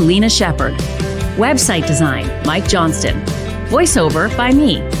resources Lena Shepard, website design Mike Johnston, voiceover by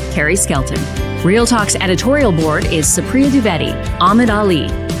me, Carrie Skelton. Real Talk's editorial board is Supriya Dwivedi, Ahmed Ali,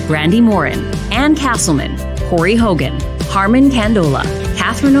 Brandy Morin, Ann Castleman, Corey Hogan, Harman Kandola,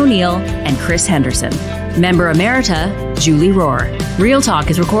 Catherine O'Neill, and Chris Henderson. Member Emerita, Julie Rohr. Real Talk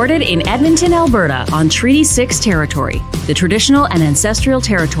is recorded in Edmonton, Alberta on Treaty 6 territory, the traditional and ancestral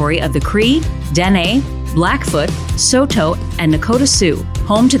territory of the Cree, Dene, Blackfoot, Saulteaux, and Nakota Sioux,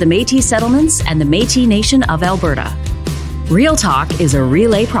 home to the Métis settlements and the Métis Nation of Alberta. Real Talk is a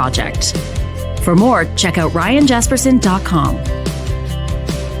relay project. For more, check out ryanjesperson.com.